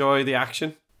 Did you enjoy the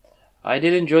action? I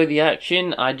did enjoy the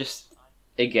action. I just,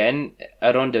 again,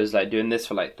 Arondir was like doing this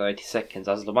for like 30 seconds.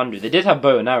 I was wondering, they did have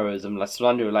bow and arrows. I'm like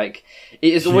wondering, like,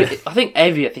 it is always. I think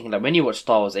like when you watch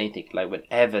Star Wars, anything, like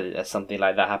whenever there's something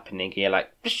like that happening, you're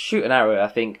like, just shoot an arrow. I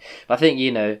think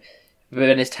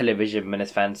when it's television, when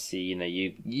it's fantasy,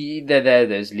 you there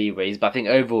those leeways. But I think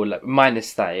overall, like,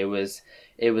 minus that, it was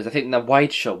I think the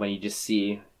wide shot when you just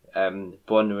see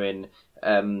Bonwin,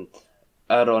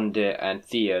 Arondir and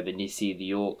Theo, then you see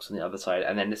the orcs on the other side,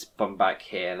 and then this one back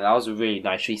here. And that was really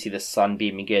nice. You see the sun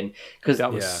beaming in, because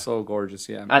that was so gorgeous,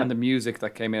 yeah. And the music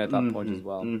that came in at that point as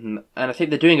well. Mm-hmm. And I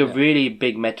think they're doing a really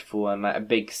big metaphor and like a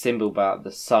big symbol about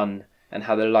the sun and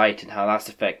how the light and how that's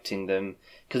affecting them,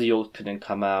 because the orcs couldn't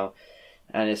come out.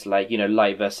 And it's like,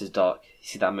 light versus dark. You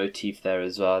see that motif there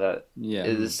as well.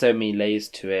 There's so many layers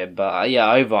to it. But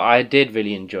overall, I did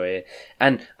really enjoy it.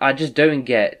 And I just don't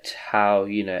get how,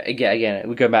 again,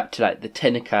 we go back to like the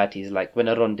technicalities, like when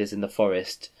Arondir's in the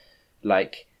forest,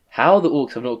 like how the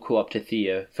orcs have not caught up to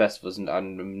Theo, first was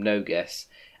no guess.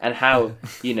 And how,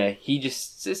 he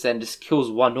just sits there and just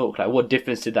kills one orc. Like, what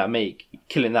difference did that make?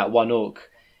 Killing that one orc.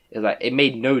 It's like, it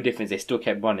made no difference. They still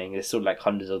kept running. There's still like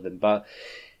hundreds of them. But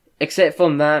except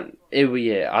from that,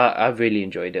 I really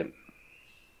enjoyed it.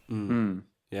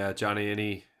 Yeah,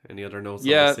 Johnny, any other notes on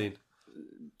the scene?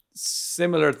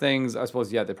 Similar things, I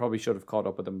suppose. Yeah, they probably should have caught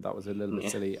up with them. That was a little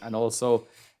bit silly. And also,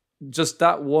 just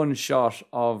that one shot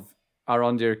of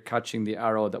Arondir catching the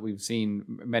arrow that we've seen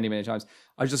many, many times.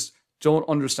 I just don't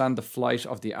understand the flight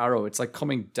of the arrow. It's like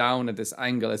coming down at this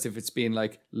angle as if it's being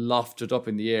like lofted up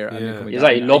in the air. And then coming down.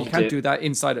 Like you can't do that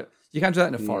inside. You can't do that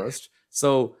in a forest.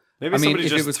 So maybe somebody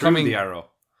just threw the arrow.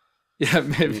 Yeah,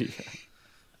 maybe.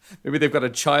 Maybe they've got a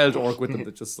child orc with them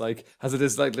that just like has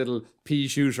this like little pea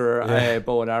shooter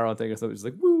bow and arrow thing or something. It's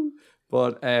like woo.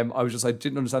 But I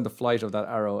didn't understand the flight of that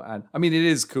arrow. And I mean, it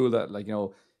is cool that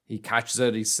he catches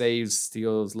it, he saves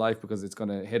Theo's life because it's going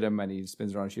to hit him, and he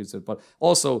spins around and shoots it. But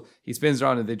also he spins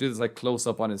around and they do this like close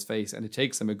up on his face, and it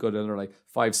takes him a good another like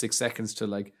 5-6 seconds to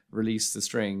like release the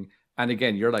string. And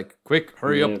again, you're like, quick,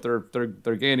 hurry up!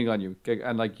 They're gaining on you.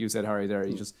 And like you said, Harry, there,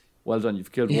 you just well done.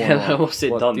 You've killed one. Yeah, what's it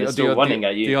done? They're still running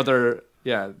at you.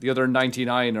 The other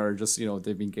 99 are just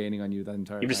they've been gaining on you that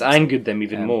entire. You've just angered them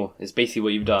even more. It's basically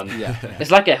what you've done. Yeah,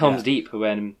 it's like at Helm's Deep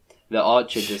when the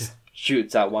archer just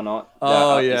shoots at one arc.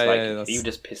 You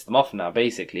just pissed them off now.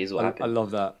 Basically, is what happened. I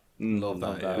love that. Love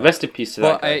that. Yeah. Rest in peace to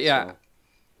that guy.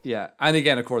 Yeah, and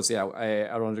again, of course,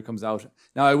 Arondir comes out.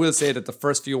 Now, I will say that the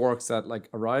first few orcs that like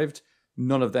arrived,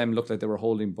 none of them looked like they were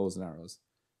holding bows and arrows.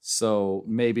 So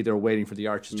maybe they're waiting for the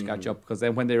archers to catch up, because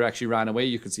then when they actually ran away,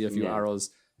 you could see a few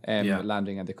arrows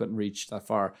landing, and they couldn't reach that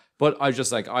far. But I was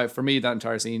just like, for me, that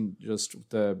entire scene, just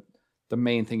the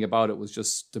main thing about it was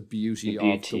just the beauty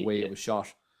of the way it was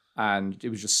shot. And it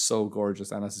was just so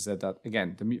gorgeous. And as I said, that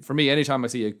again, for me, anytime I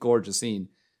see a gorgeous scene,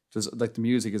 just like the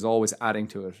music is always adding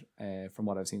to it from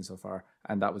what I've seen so far.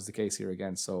 And that was the case here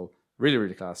again. So really,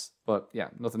 really class. But yeah,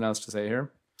 nothing else to say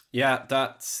here. Yeah,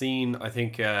 that scene, I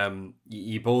think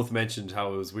you both mentioned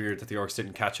how it was weird that the orcs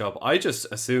didn't catch up. I just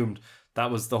assumed that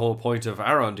was the whole point of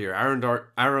Arondir.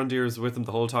 Arondir was with them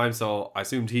the whole time, so I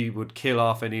assumed he would kill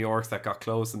off any orcs that got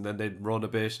close, and then they'd run a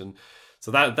bit. And so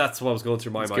that's what was going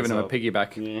through my mind. Giving him a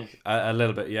piggyback. A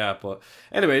little bit, yeah. But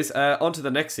anyways, on to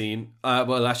the next scene.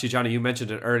 Well, actually, Johnny, you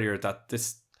mentioned it earlier that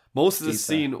most of the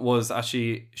scene was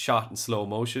actually shot in slow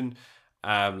motion.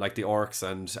 Like the orcs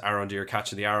and Arondir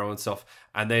catching the arrow and stuff,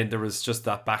 and then there was just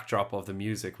that backdrop of the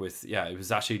music with it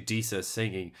was actually Disa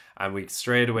singing, and we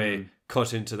straight away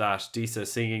cut into that. Disa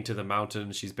singing to the mountain.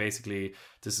 This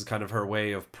is kind of her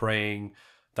way of praying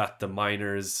that the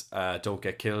miners don't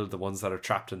get killed, the ones that are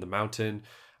trapped in the mountain.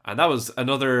 And that was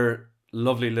another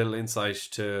lovely little insight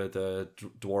to the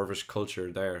dwarvish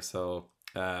culture there. So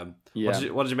what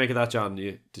did you make of that, John?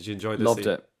 Did you enjoy this? Loved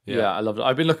scene? it. Yeah, I loved it.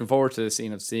 I've been looking forward to the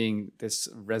scene of seeing this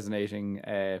resonating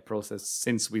process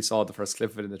since we saw the first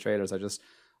clip of it in the trailers.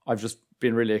 I've just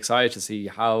been really excited to see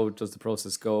how does the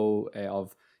process go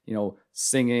of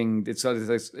singing. It's sort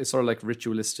of like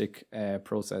ritualistic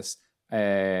process,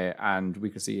 and we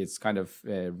could see it's kind of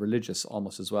religious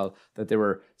almost as well, that they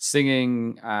were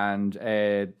singing, and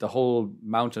the whole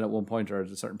mountain at one point, or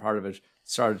a certain part of it,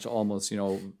 started to almost,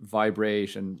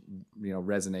 vibrate and,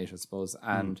 resonate, I suppose.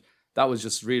 And that was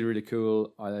just really, really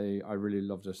cool. I really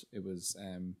loved it. It was,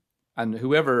 and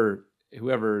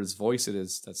whoever's voice it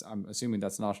is, I'm assuming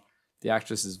that's not the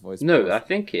actress's voice. No, I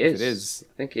think it is. It is.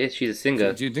 I think it is. She's a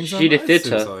singer. Do you think so? She did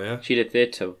theatre. So, yeah. She did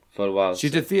theatre for a while. She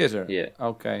did theatre? Yeah.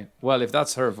 Okay. Well, if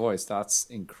that's her voice, that's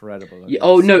incredible. Yeah,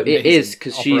 oh, no, it is,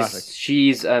 because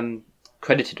she's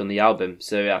credited on the album,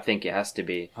 so I think it has to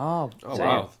be. Oh,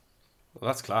 wow. Well,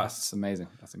 that's class. That's amazing.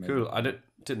 That's amazing. Cool. I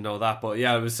didn't know that, but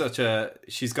yeah, it was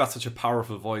she's got such a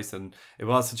powerful voice, and it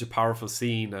was such a powerful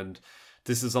scene. And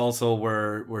this is also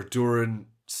where Durin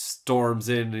storms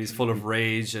in, and he's full of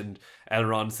rage, and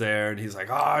Elrond's there, and he's like,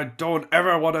 I don't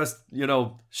ever want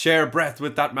to, share breath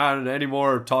with that man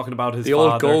anymore, talking about his father.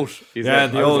 Old goat.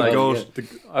 The old goat.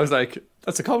 I was like,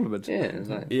 that's a compliment.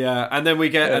 Yeah, yeah, and then we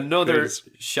get another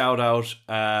shout out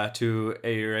to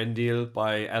Eärendil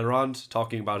by Elrond,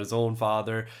 talking about his own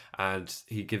father, and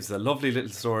he gives a lovely little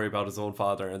story about his own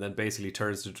father, and then basically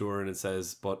turns to Durin and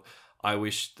says, but I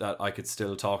wish that I could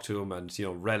still talk to him and,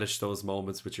 relish those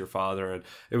moments with your father. And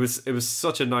it was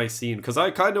such a nice scene, because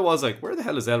I kind of was like, where the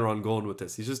hell is Elrond going with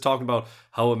this? He's just talking about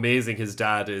how amazing his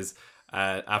dad is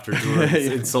after Durin's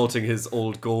insulting his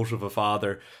old goat of a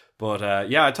father. But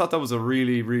I thought that was a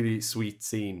really, really sweet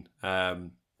scene.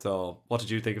 So what did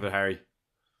you think of it, Harry?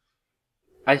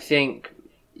 I think,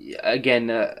 again,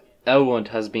 Elrond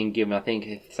has been given, I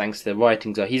think, thanks to the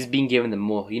writings, he's been given the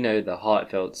more, the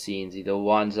heartfelt scenes, the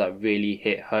ones that really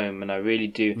hit home, and I really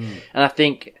do. And I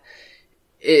think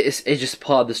it's just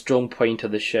part of the strong point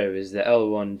of the show is the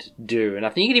Elrond Durin. And I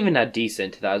think you can even add Disa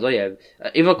into that as well, yeah.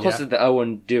 Even of course, the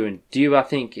Elrond Durin, I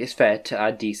think it's fair to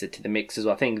add Disa to the mix as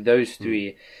well. I think those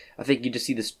three, I think you just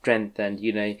see the strength, and,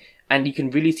 and you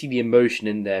can really see the emotion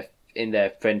in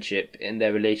their friendship, in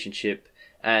their relationship.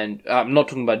 And I'm not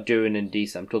talking about Durin and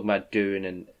Disa, I'm talking about Durin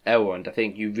and Elrond. I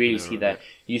think you really see that.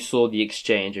 You saw the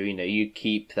exchange of, you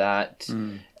keep that.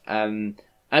 And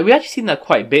we actually seen that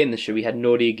quite a bit in the show. We had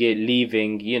Nordigir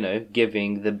leaving,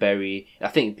 giving the berry, I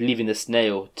think leaving the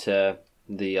snail to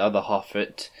the other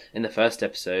Hoffert in the first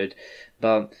episode.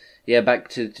 But yeah, back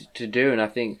to Durin, I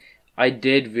think I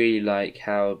did really like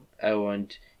how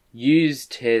Elrond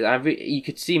used his, you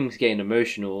could see him getting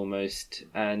emotional almost,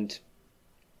 and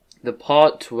the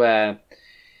part where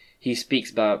he speaks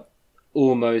about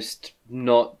almost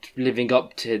not living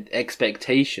up to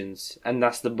expectations, and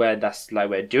that's where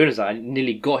Durin is. I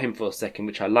nearly got him for a second,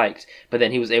 which I liked, but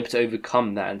then he was able to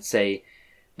overcome that and say,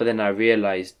 but then I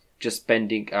realised I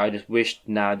just wished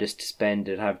now just to spend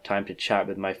and have time to chat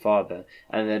with my father.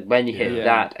 And then when you hit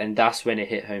that, and that's when it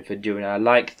hit home for Durin. I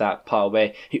like that part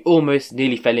where he almost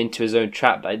nearly fell into his own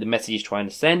trap, like the message he's trying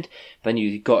to send, then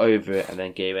you got over it and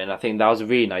then gave it. And I think that was a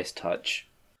really nice touch.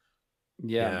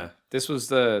 Yeah. This was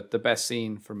the best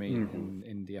scene for me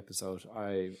in the episode.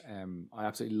 I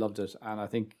absolutely loved it, and I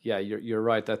think you're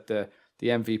right that the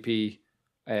MVP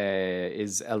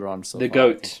is Elrond. So the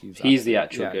goat. He's the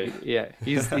actual goat. Yeah,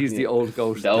 he's the old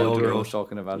goat. The old goat I goat. was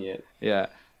talking about. Yeah.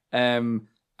 And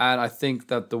I think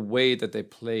that the way that they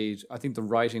played, I think the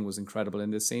writing was incredible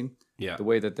in this scene. Yeah. The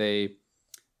way that they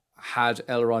had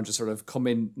Elrond just sort of come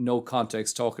in, no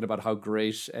context, talking about how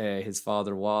great his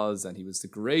father was, and he was the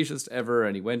greatest ever,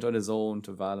 and he went on his own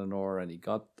to Valinor, and he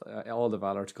got all the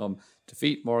Valar to come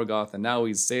defeat Morgoth, and now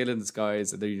he's sailing the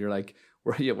skies, and then you're like,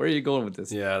 where are you going with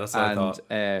this? Yeah, that's what I thought.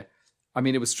 I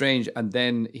mean, it was strange, and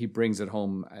then he brings it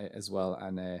home as well,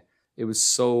 and it was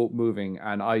so moving,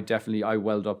 and I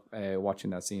welled up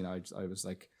watching that scene. I was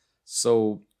like,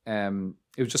 so it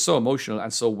was just so emotional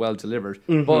and so well delivered.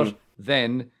 But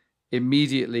then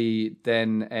immediately,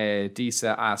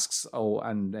 Disa asks,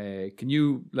 can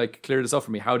you clear this up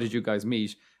for me? How did you guys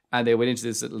meet? And they went into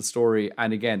this little story,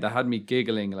 and again, that had me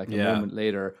giggling a moment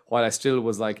later, while I still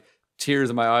was like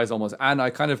tears in my eyes almost. And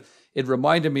it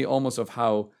reminded me almost of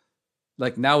how,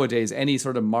 nowadays, any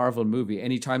sort of Marvel movie,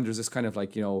 anytime there's this kind of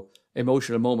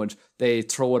emotional moment, they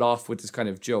throw it off with this kind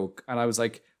of joke. And I was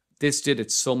like, this did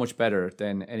it so much better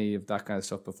than any of that kind of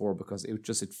stuff before, because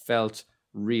it felt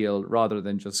real rather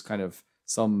than just kind of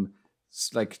some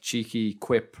cheeky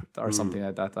quip or something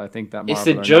like that. I think that Marvel, it's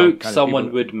a joke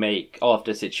someone would make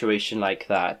after a situation like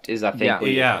that. Is I think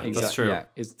exactly. That's true. Yeah,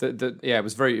 it's it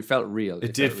was it felt real.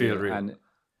 It did feel real. And,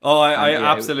 I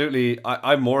absolutely,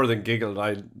 I more than giggled.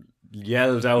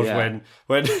 yelled out when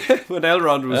when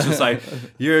Elrond was just like,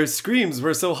 your screams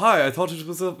were so high, I thought it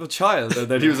was of a child, and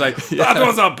then he was like, that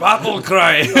was a battle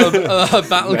cry. A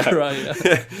battle cry.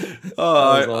 Yeah.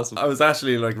 Oh, awesome. I was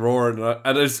actually like roaring,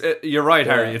 and you're right,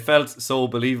 Harry. It felt so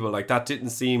believable. Like that didn't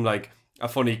seem like a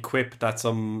funny quip that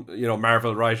some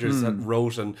Marvel writers had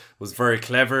wrote and was very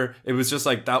clever. It was just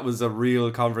like that was a real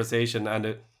conversation,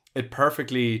 and it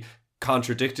perfectly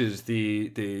contradicted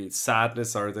the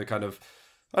sadness or the kind of,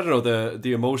 I don't know,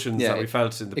 the emotions that we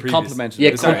felt in the previous. Complemented.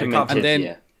 And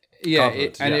then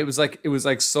it was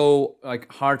like so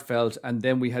like heartfelt, and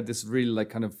then we had this really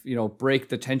like kind of break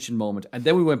the tension moment, and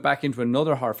then we went back into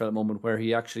another heartfelt moment where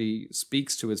he actually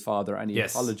speaks to his father and he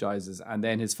apologizes, and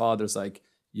then his father's like,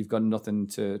 you've got nothing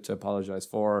to apologize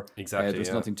for. Exactly.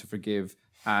 There's nothing to forgive,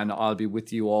 and I'll be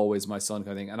with you always, my son,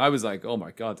 kind of thing. And I was like, oh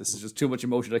my God, this is just too much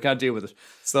emotion. I can't deal with it.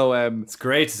 So it's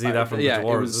great to see that from the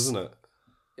dwarves, isn't it?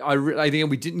 I think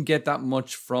we didn't get that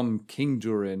much from King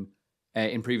Durin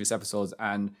in previous episodes,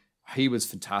 and he was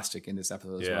fantastic in this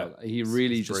episode as well. He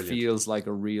really just feels like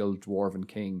a real dwarven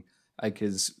king. Like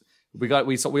we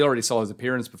already saw his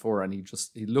appearance before, and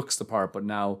he looks the part, but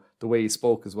now the way he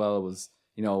spoke as well was,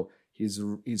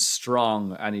 he's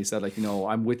strong, and he said like,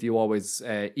 I'm with you always,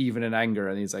 even in anger,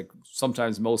 and he's like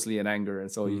sometimes mostly in anger,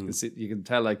 and so you can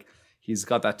tell like he's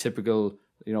got that typical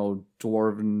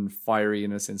dwarven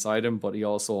fieriness inside him, but he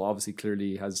also obviously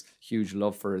clearly has huge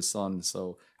love for his son,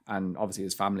 so, and obviously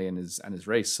his family and his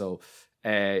race. So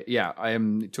I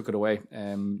took it away.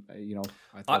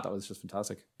 I thought that was just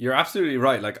fantastic. You're absolutely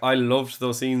right. Like I loved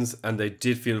those scenes, and they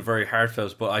did feel very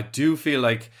heartfelt, but I do feel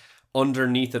like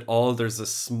underneath it all, there's a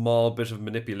small bit of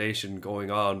manipulation going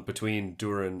on between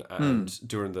Durin and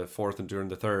Durin the Fourth and Durin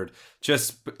the Third.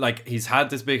 Just like he's had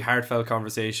this big heartfelt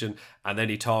conversation, and then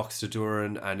he talks to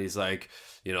Durin, and he's like,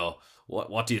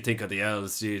 what do you think of the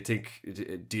elves? Do you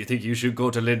think you should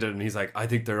go to Linden? And he's like, I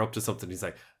think they're up to something. He's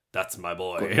like, that's my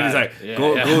boy. And he's like,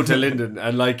 go to Linden.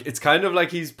 And like it's kind of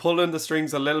like he's pulling the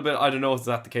strings a little bit. I don't know if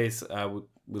that's the case.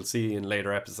 We'll see in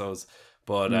later episodes.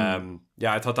 But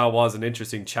I thought that was an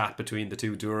interesting chat between the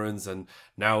two Durins, and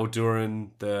now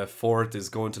Durin the Fourth is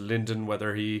going to Linden,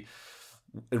 whether he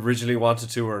originally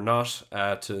wanted to or not,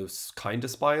 to kind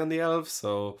of spy on the elves.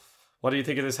 So what do you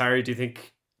think of this, Harry? Do you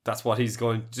think that's what he's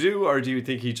going to do, or do you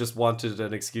think he just wanted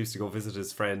an excuse to go visit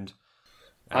his friend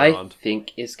Elrond? I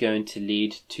think it's going to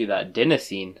lead to that dinner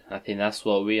scene. I think that's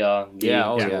what we are leading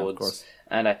towards. Of course.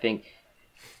 And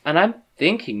I'm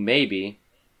thinking maybe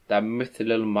that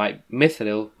Mithril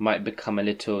might become a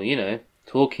little,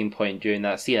 talking point during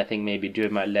that scene. I think maybe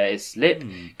Durin might let it slip.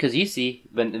 Because you see,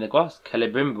 when in the glass,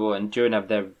 Celebrimbor and Durin have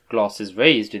their glasses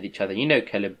raised with each other.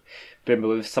 Celebrimbor,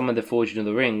 with some of the forging of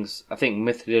the rings, I think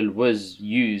Mithril was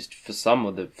used for some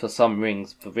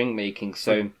rings, for ring making.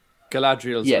 So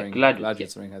Galadriel's ring.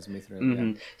 Galadriel's ring has Mithril. Mm-hmm.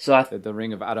 Yeah. So the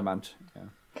ring of adamant. Yeah.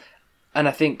 And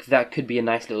I think that could be a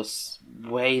nice little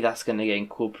way that's going to get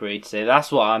incorporated. So that's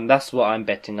what I'm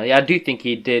betting on. I do think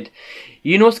he did.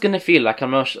 You know what's going to feel like?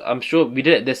 I'm sure we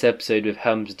did it this episode with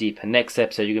Helm's Deep, and next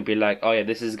episode you're going to be like, oh yeah,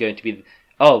 this is going to be,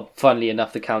 funnily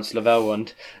enough, the Council of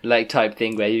Elrond like type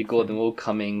thing where you got them all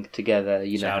coming together,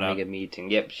 having a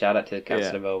meeting. Yep, shout out to the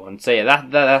Council of Elrond. So yeah,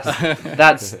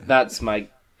 that's my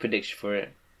prediction for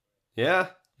it. Yeah,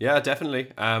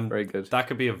 definitely. Very good. That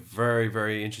could be a very,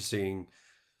 very interesting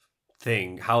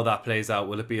thing, how that plays out.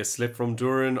 Will it be a slip from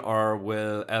Durin, or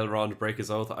will Elrond break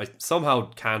his oath? I somehow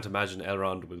can't imagine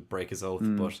Elrond will break his oath,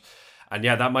 and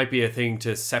that might be a thing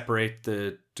to separate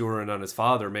the Durin and his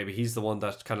father. Maybe he's the one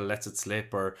that kind of lets it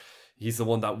slip, or he's the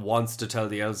one that wants to tell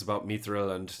the elves about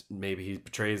Mithril, and maybe he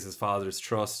betrays his father's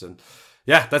trust. And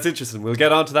that's interesting. We'll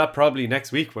get on to that probably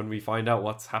next week when we find out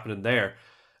what's happening there.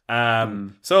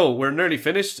 So we're nearly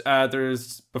finished.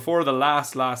 There's, before the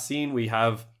last scene, we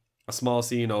have a small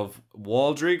scene of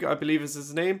Waldrig, I believe is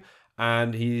his name,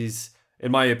 and he's,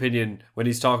 in my opinion, when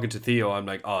he's talking to Theo, I'm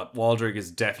like, Waldrig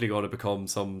is definitely going to become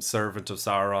some servant of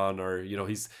Sauron, or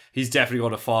he's definitely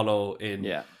going to follow in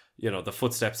the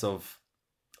footsteps of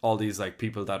all these like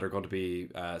people that are going to be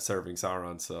serving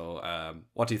Sauron. So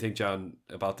what do you think, John,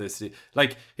 about this?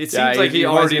 Like, it seems like he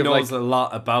already knows a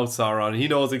lot about Sauron. He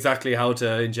knows exactly how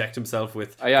to inject himself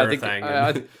with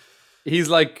Earthang. He's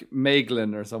like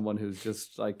Maeglin, or someone who's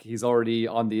just like, he's already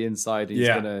on the inside. He's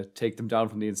going to take them down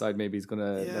from the inside. Maybe he's going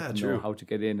to let them know how to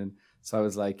get in. And so I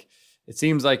was like, it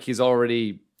seems like he's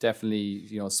already definitely,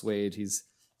 swayed. He's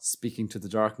speaking to the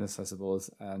darkness, I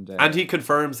suppose. And he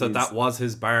confirms that was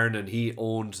his barn and he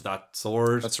owned that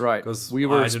sword. That's right. Because we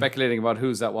were speculating about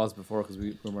whose that was before, because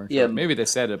we weren't sure. Maybe they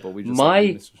said it, but we just...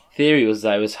 My theory was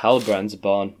that it was Halbrand's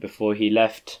barn before he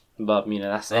left. But,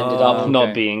 that's ended up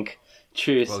not being...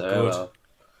 True, Well, so good. well.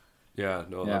 Yeah,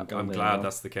 no, Yeah, I'm well, glad yeah.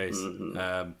 that's the case.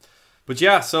 Mm-hmm. But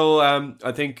yeah, so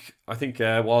I think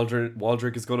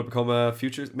Waldrick is going to become a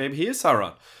future. Maybe he is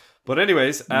Sauron. But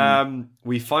anyways,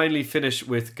 we finally finish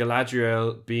with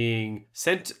Galadriel being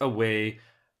sent away,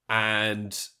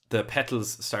 and the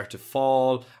petals start to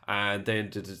fall, and then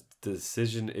the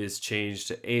decision is changed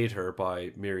to aid her by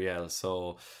Miriel.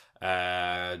 So,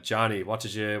 Johnny, what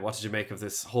did you make of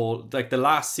this whole? Like, the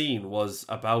last scene was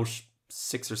about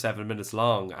 6 or 7 minutes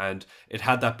long, and it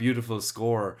had that beautiful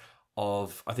score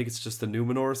of, I think it's just the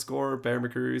Numenor score, Bear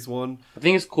McCreary's one. I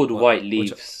think it's called White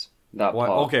Leaves. That part.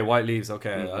 Okay, White Leaves.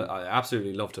 Okay, I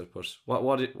absolutely loved it. But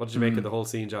what did you make of the whole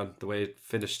scene, John? The way it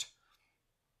finished.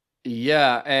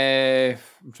 Yeah,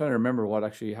 I'm trying to remember what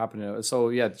actually happened. So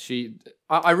yeah,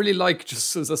 I really like just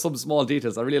some small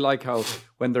details. I really like how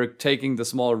when they're taking the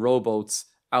small rowboats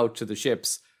out to the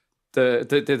ships,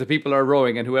 the people are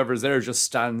rowing, and whoever's there just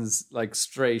stands like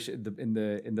straight in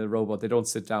the rowboat. They don't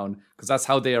sit down, because that's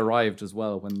how they arrived as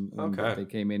well when they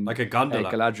came in, like a gondola.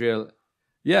 Galadriel,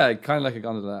 yeah, kind of like a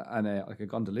gondola and like a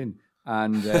gondolin.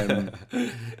 And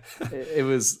it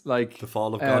was like the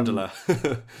fall of gondola.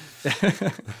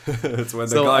 It's when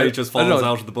the guy just falls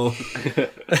out of the boat.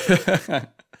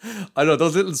 I know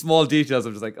those little small details.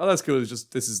 I'm just like, oh, that's cool. It's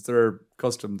just, this is their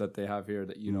custom that they have here,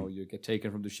 that you get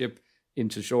taken from the ship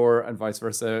into shore and vice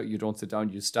versa. You don't sit down,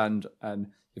 you stand, and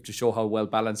you have to show how well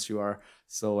balanced you are.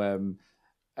 So I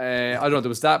don't know, there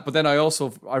was that. But then I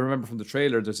remember from the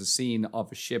trailer, there's a scene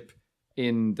of a ship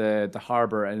in the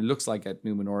harbor, and it looks like at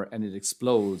Numenor, and it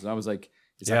explodes, and I was like,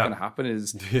 is that going to happen? Are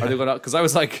they going to? Because I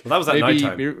was like, well, that was at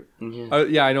nighttime.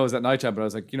 Yeah, I know it was at nighttime, but I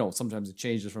was like, sometimes it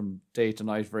changes from day to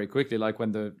night very quickly, like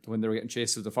when they were getting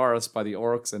chased through the forest by the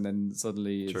orcs, and then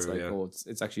suddenly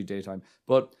it's actually daytime.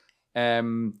 But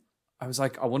I was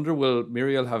like, I wonder, will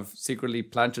Miriel have secretly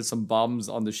planted some bombs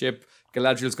on the ship?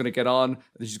 Galadriel's going to get on, and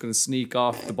then she's going to sneak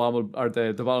off. The bomb will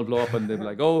blow up, and they'll be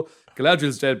like, "Oh,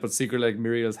 Galadriel's dead," but secretly, like,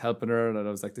 Miriel's helping her. And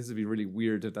I was like, this would be really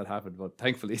weird if that happened. But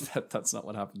thankfully, that's not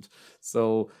what happened.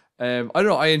 So I don't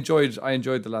know. I enjoyed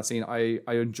the last scene. I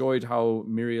enjoyed how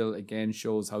Miriel again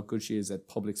shows how good she is at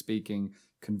public speaking,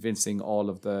 convincing all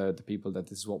of the people that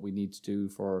this is what we need to do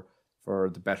for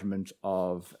the betterment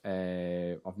of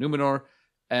Numenor.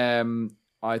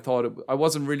 I thought I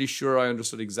wasn't really sure I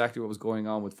understood exactly what was going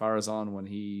on with Pharazôn when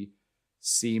he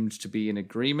seemed to be in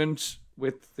agreement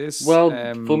with this. Well,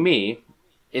 for me,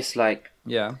 it's like,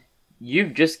 yeah,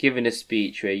 you've just given a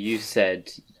speech where you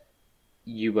said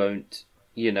you won't,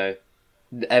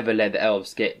 ever let the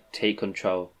elves take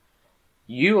control.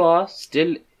 You are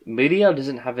still, Miriel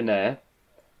doesn't have an heir.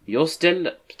 You're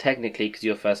still, technically, because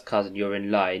you're first cousin, you're in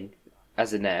line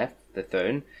as an heir, the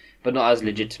throne, but not as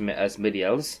legitimate as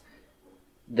Miriel's.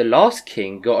 The last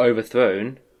king got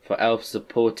overthrown for elves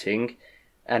supporting,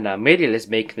 and now Miriel is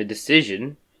making the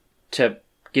decision to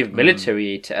give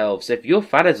military aid to elves. So if you're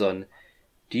Pharazôn,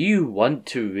 do you want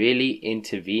to really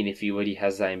intervene if he already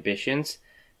has ambitions?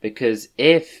 Because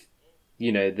if,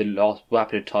 the last what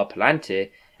happened to Tar Palantir,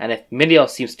 and if Miriel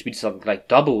seems to be something like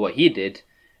double what he did,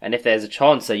 and if there's a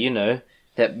chance that,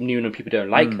 that Numenor people don't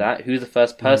like that, who's the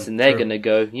first person they're going to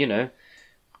go,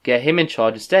 get him in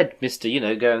charge instead,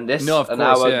 Mr. Go on this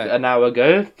an hour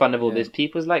ago, fun of all these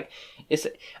people. It's like, it's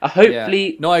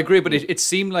hopefully. Yeah. No, I agree, but it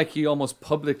seemed like he almost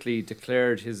publicly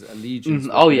declared his allegiance.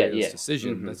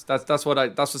 Decision. That's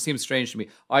what seems strange to me.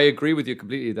 I agree with you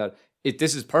completely that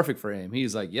this is perfect for him.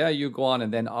 He's like, yeah, you go on,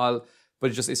 and then I'll.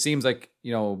 But it seems like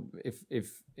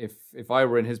if I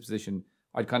were in his position,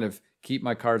 I'd kind of keep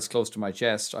my cards close to my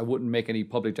chest. I wouldn't make any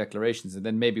public declarations, and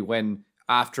then maybe when,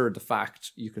 after the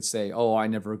fact, you could say, "Oh, I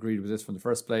never agreed with this from the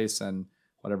first place," and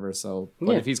whatever. So,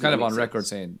 but if he's kind of on record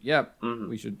saying, "Yeah,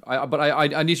 we should," I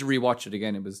need to rewatch it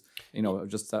again. It was,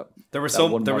 just that there was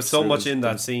so much in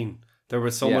that scene. There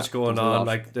was so much going on.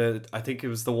 Like I think it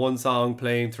was the one song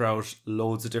playing throughout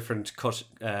loads of different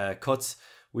cuts.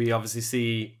 We obviously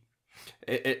see.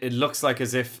 It looks like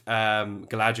as if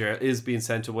Galadriel is being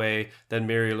sent away. Then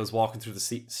Miriel is walking through the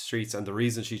streets, and the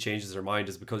reason she changes her mind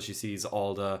is because she sees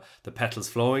all the petals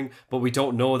flowing. But we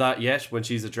don't know that yet when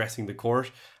she's addressing the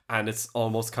court, and it's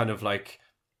almost kind of like,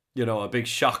 a big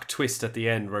shock twist at the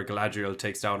end where Galadriel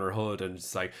takes down her hood, and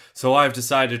it's like, so I've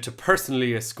decided to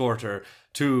personally escort her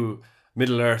to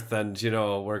Middle Earth, and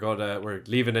we're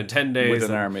leaving in 10 days with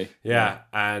an army. Yeah.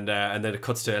 And then it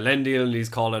cuts to Elendil, and he's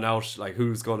calling out like,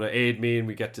 who's going to aid me, and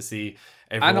we get to see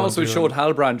everyone. And also showed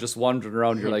Halbrand just wandering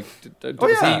around. You're like,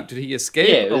 did he escape?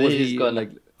 Yeah, or was he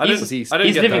like? He's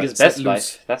living his best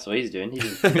life. That's what he's doing.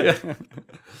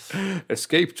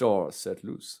 Escape jaws set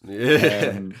loose.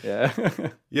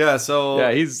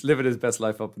 So he's living his best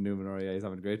life up in Numenor. Yeah, he's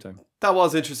having a great time. That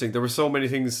was interesting. There were so many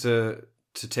things to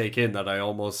take in that I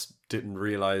almost didn't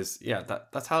realize. Yeah,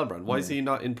 that's Halbrand. Why is he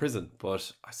not in prison?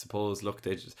 But I suppose, look,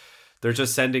 they're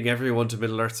just sending everyone to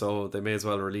Middle Earth, so they may as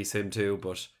well release him too.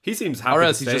 But he seems happy. Or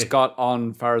else to he stay. just got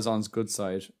on Farazan's good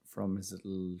side from his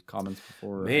little comments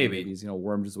before. Maybe he's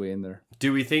wormed his way in there.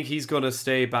 Do we think he's going to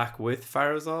stay back with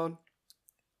Farazan?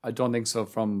 I don't think so.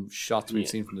 From shots we've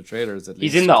seen from the trailers, at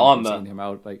least he's in the armor. Seen him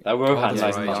out like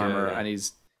armor, and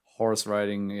he's horse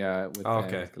riding. With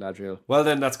Galadriel. Well,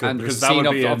 then that's good because that would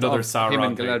be another Sauron him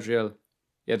and thing. Galadriel.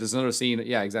 Yeah, there's another scene.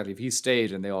 Yeah, exactly. If he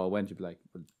stayed and they all went, you'd be like,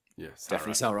 well,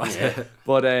 definitely Sauron. Yeah.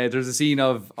 But there's a scene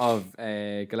of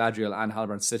Galadriel and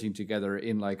Halbrand sitting together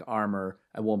in like armor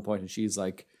at one point, and she's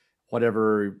like,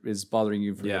 "Whatever is bothering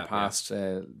you from your past, I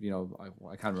can't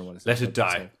remember what it says. Let it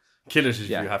die. Kill it if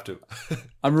you have to."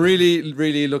 I'm really,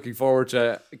 really looking forward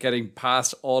to getting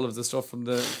past all of the stuff from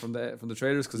the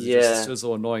trailers because it's just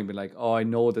so annoying. But like, oh, I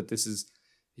know that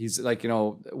he's like,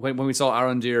 when we saw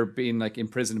Arondir being like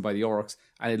imprisoned by the orcs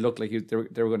and it looked like they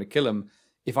were going to kill him.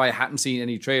 If I hadn't seen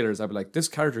any trailers, I'd be like, this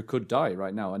character could die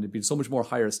right now, and it'd be so much more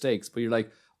higher stakes. But you're like,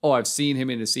 oh, I've seen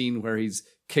him in a scene where he's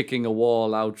kicking a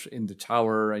wall out in the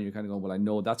tower, and you're kind of going, well, I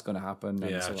know that's going to happen,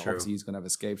 and so obviously he's going to have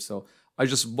escaped. So I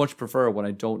just much prefer when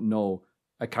I don't know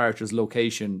a character's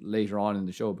location later on in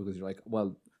the show, because you're like,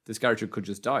 well, this character could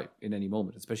just die in any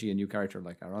moment, especially a new character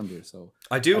like Arondir. So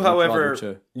I do,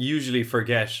 however, usually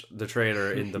forget the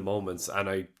trailer in the moments, and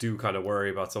I do kind of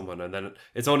worry about someone, and then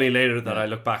it's only later that I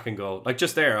look back and go, like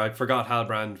just there, I forgot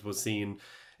Halbrand was seen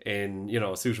in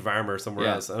a suit of armor somewhere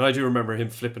else, and I do remember him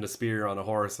flipping a spear on a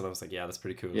horse, and I was like, yeah, that's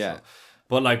pretty cool. Yeah. So.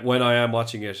 But like when I am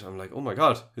watching it, I'm like, oh my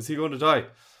god, is he going to die?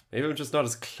 Maybe I'm just not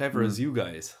as clever as you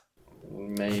guys.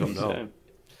 Maybe I don't know. So.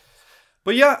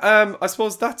 But yeah, I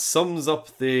suppose that sums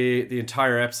up the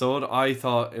entire episode. I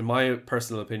thought, in my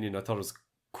personal opinion, I thought it was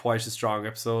quite a strong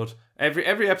episode. Every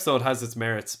episode has its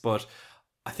merits, but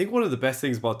I think one of the best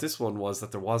things about this one was that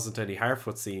there wasn't any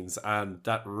Harfoot scenes, and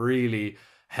that really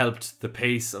helped the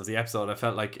pace of the episode. I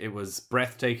felt like it was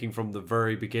breathtaking from the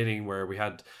very beginning, where we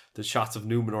had the shots of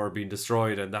Numenor being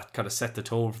destroyed, and that kind of set the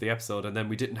tone for the episode, and then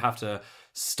we didn't have to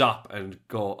stop and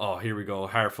go, oh, here we go,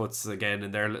 Harfoots again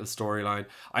in their little storyline.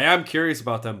 I am curious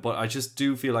about them, but I just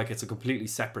do feel like it's a completely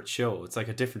separate show. It's like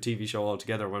a different TV show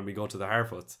altogether when we go to the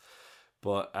Harfoots.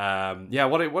 But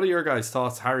what are your guys'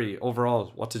 thoughts, Harry?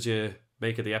 Overall, what did you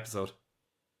make of the episode?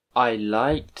 I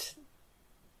liked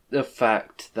the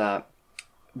fact that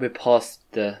we're past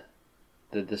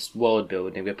this world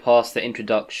building, we're past the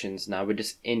introductions now, we're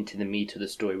just into the meat of the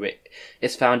story.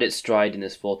 It's found its stride in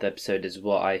this fourth episode is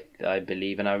what I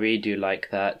believe, and I really do like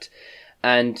that.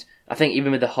 And I think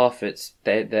even with the Harfoots,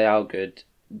 they are good.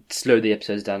 Slow the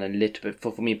episodes down a little bit.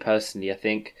 For me personally, I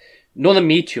think not the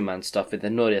Me Too Man stuff with the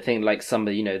Nori. I think like some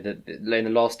of in the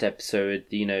last episode,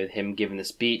 him giving the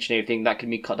speech and everything, that could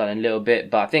be cut down a little bit.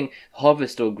 But I think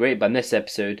Harvest's still great. But in this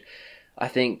episode, I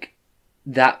think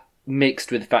that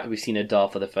mixed with the fact that we've seen Adar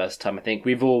for the first time, I think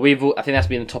we've all I think that's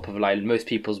been on top of like most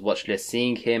people's watch list,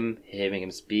 seeing him, hearing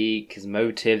him speak, his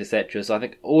motives, etc. So I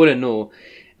think all in all,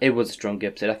 it was a strong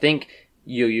episode. I think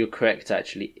you're correct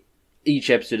actually. Each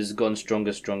episode has gone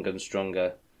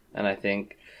stronger, and I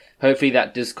think hopefully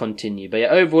that does continue. But yeah,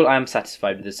 overall, I am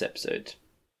satisfied with this episode.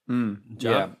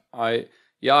 Yeah, I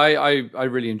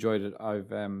really enjoyed it.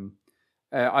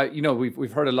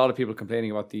 We've heard a lot of people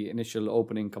complaining about the initial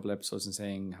opening couple episodes and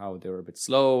saying how they were a bit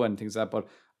slow and things like that.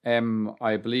 But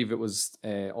I believe it was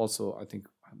also, I think,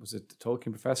 was it the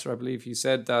Tolkien professor? I believe he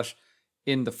said that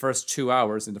in the first 2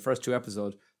 hours, in the first two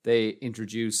episodes, they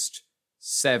introduced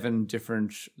 7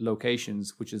 different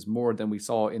locations, which is more than we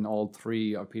saw in all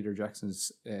 3 of Peter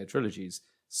Jackson's trilogies.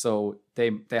 So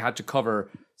they had to cover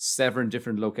 7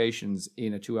 different locations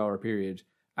in a 2-hour period.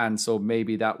 And so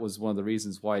maybe that was one of the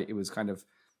reasons why it was kind of,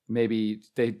 maybe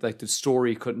they like the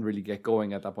story couldn't really get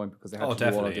going at that point because they had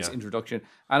to do all of this introduction.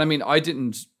 And I mean, I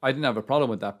didn't have a problem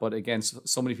with that. But again,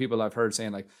 so many people I've heard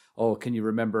saying like, oh, can you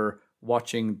remember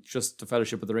watching just the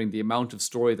Fellowship of the Ring, the amount of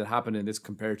story that happened in this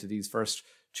compared to these first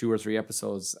 2 or 3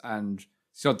 episodes? And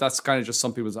that's kind of just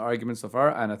some people's arguments so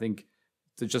far. And I think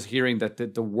just hearing that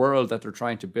the world that they're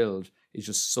trying to build is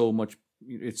just so much,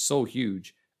 it's so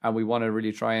huge. And we want to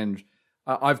really try and,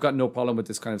 I've got no problem with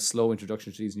this kind of slow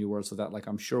introduction to these new worlds, so that like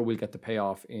I'm sure we'll get the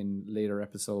payoff in later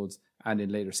episodes and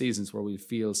in later seasons where we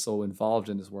feel so involved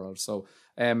in this world. So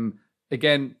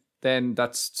again, then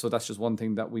that's just one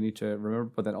thing that we need to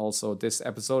remember. But then also this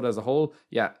episode as a whole,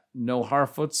 no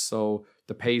Harfoots, so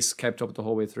the pace kept up the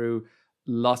whole way through.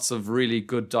 Lots of really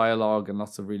good dialogue and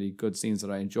lots of really good scenes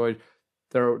that I enjoyed.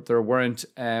 There weren't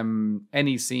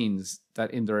any scenes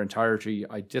that in their entirety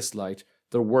I disliked.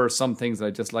 There were some things that I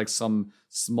disliked, some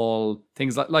small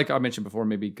things like I mentioned before,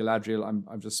 maybe Galadriel.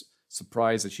 I'm just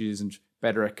surprised that she isn't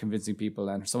better at convincing people,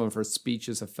 and some of her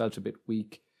speeches have felt a bit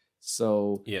weak.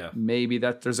 So maybe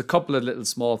that there's a couple of little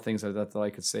small things like that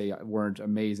I could say weren't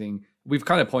amazing. We've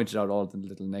kind of pointed out all the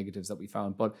little negatives that we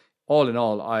found, but all in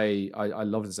all, I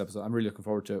love this episode. I'm really looking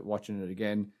forward to watching it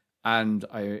again. And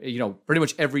pretty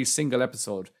much every single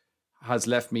episode has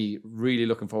left me really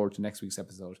looking forward to next week's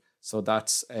episode. So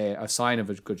that's a sign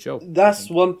of a good show. That's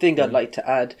one thing I'd like to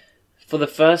add. For the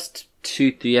first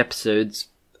 2-3 episodes,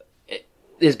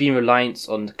 there's been reliance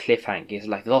on cliffhangers.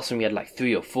 Like the last one we had like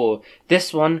 3 or 4.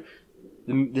 This one,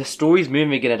 the story's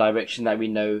moving in a direction that we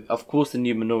know. Of course, the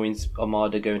new Minorians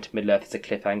Armada going to Middle Earth is a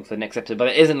cliffhanger for the next episode, but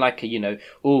it isn't like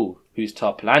who's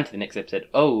Tar Palantir the next episode?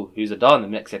 Oh, who's Adar the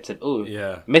next episode? Oh,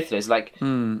 Mithras. Like,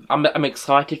 I'm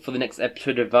excited for the next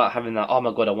episode without having that. Oh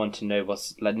my god, I want to know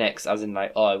what's like next. As in,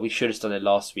 like, oh, we should have done it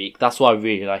last week. That's what I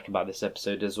really like about this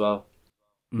episode as well.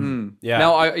 Yeah.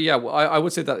 Now, I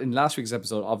would say that in last week's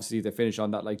episode, obviously they finished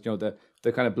on that, like,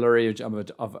 the kind of blurry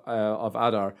image of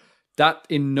Adar. That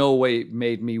in no way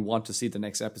made me want to see the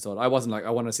next episode. I wasn't like, I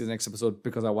want to see the next episode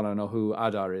because I want to know who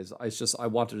Adar is. It's just I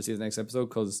wanted to see the next episode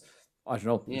because I don't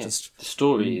know. Yeah, just the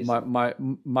story.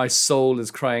 My soul is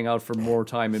crying out for more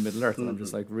time in Middle Earth, and I'm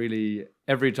just like really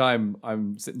every time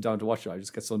I'm sitting down to watch it, I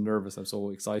just get so nervous. I'm so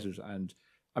excited, and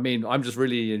I mean, I'm just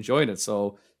really enjoying it.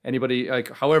 So anybody,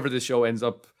 like, however this show ends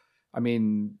up, I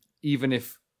mean, even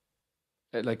if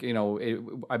like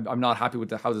I'm not happy with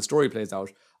how the story plays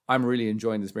out, I'm really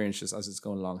enjoying this experience just as it's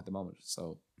going along at the moment.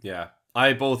 So yeah,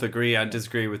 I both agree and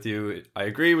disagree with you. I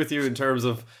agree with you in terms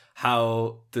of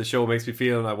how the show makes me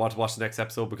feel, and I want to watch the next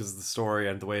episode because of the story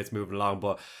and the way it's moving along.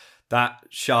 But that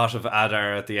shot of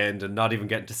Adar at the end and not even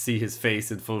getting to see his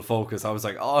face in full focus, I was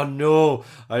like, oh no,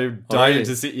 I'm dying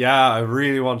to see. Yeah, I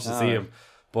really wanted to see him.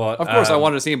 But of course, I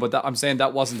wanted to see him, but I'm saying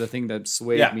that wasn't the thing that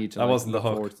swayed me to that wasn't look the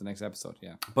hook. forward to the next episode.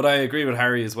 Yeah, but I agree with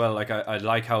Harry as well. Like I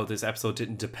like how this episode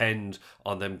didn't depend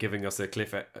on them giving us a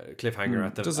cliffhanger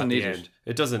at the end.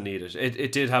 It doesn't need it.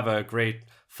 It did have a great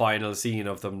final scene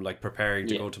of them like preparing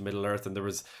to go to Middle Earth, and there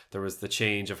was the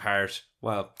change of heart.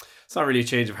 Well, it's not really a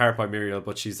change of heart by Muriel,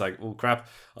 but she's like, oh crap,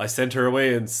 I sent her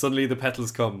away, and suddenly the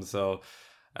petals come. So.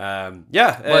 Well,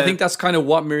 I think that's kind of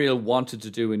what Muriel wanted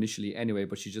to do initially anyway,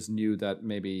 but she just knew that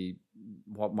maybe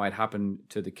what might happen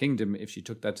to the kingdom if she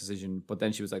took that decision. But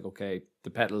then she was like, okay, the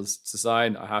petals, it's a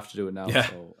sign, I have to do it now.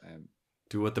 So,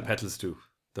 do what the petals do.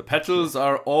 The petals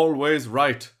are always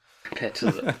right.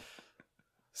 Petals.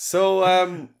 So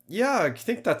I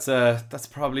think that's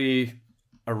probably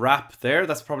a wrap there.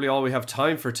 That's probably all we have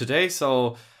time for today.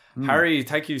 So Harry,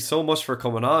 thank you so much for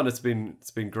coming on. It's been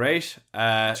great.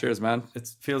 Cheers, man. It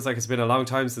feels like it's been a long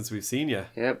time since we've seen you.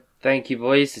 Yep. Thank you,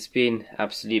 boys. It's been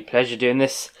absolute pleasure doing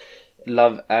this.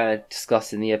 Love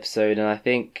discussing the episode, and I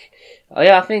think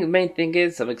the main thing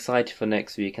is I'm excited for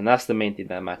next week, and that's the main thing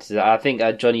that matters. I think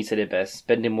Johnny said it best.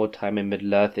 Spending more time in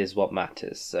Middle Earth is what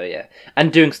matters. So yeah,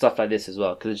 and doing stuff like this as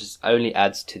well, because it just only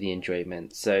adds to the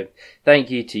enjoyment. So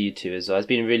thank you to you two as well. It's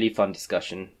been a really fun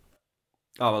discussion.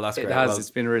 Oh, well, that's great. It has. It's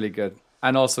been really good.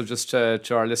 And also, just to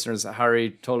our listeners,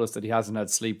 Harry told us that he hasn't had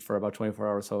sleep for about 24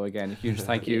 hours. So again, a huge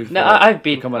thank you. No, I've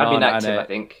been active. I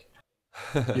think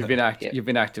you've been active. Yeah. You've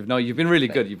been active. No, you've been really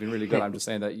good. You've been really good. I'm just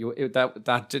saying that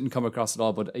that didn't come across at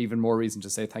all. But even more reason to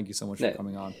say thank you so much for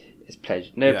coming on. It's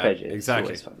pleasure. Pleasure.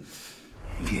 Exactly. It's always fun.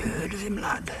 Have you heard of him,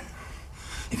 lad?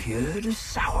 Have you heard of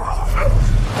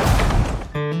Sauron?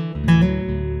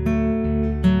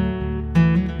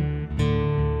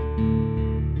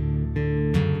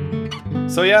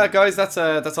 So yeah, guys, that's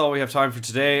all we have time for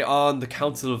today on the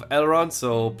Council of Elrond.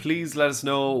 So please let us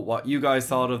know what you guys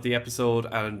thought of the episode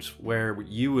and where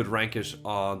you would rank it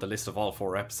on the list of all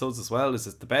 4 episodes as well. Is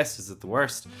it the best? Is it the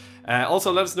worst?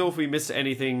 Also, let us know if we missed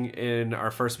anything in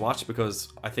our first watch, because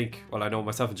I think, well, I know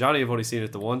myself and Johnny have only seen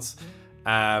it the once.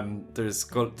 There's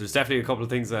definitely a couple of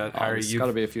things that Harry, there's got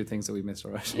to be a few things that we missed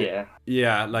already.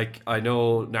 Yeah, like I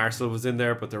know Narsil was in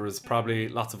there, but there was probably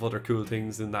lots of other cool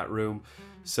things in that room.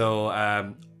 So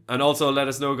and also let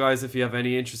us know, guys, if you have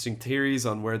any interesting theories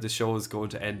on where the show is going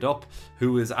to end up.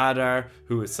 Who is Adar?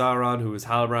 Who is Sauron? Who is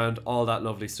Halbrand? All that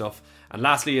lovely stuff. And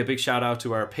lastly, a big shout out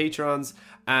to our patrons,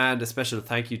 and a special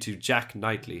thank you to Jack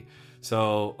Knightley.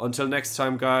 So until next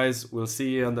time, guys, we'll see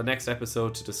you on the next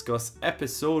episode to discuss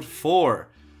episode 4.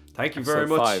 Thank you very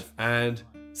much, and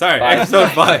Sorry,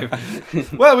 episode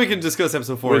 5. Well, we can discuss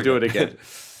episode 4. We'll do it again.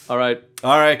 All right.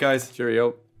 All right, guys.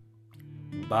 Cheerio.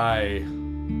 Bye.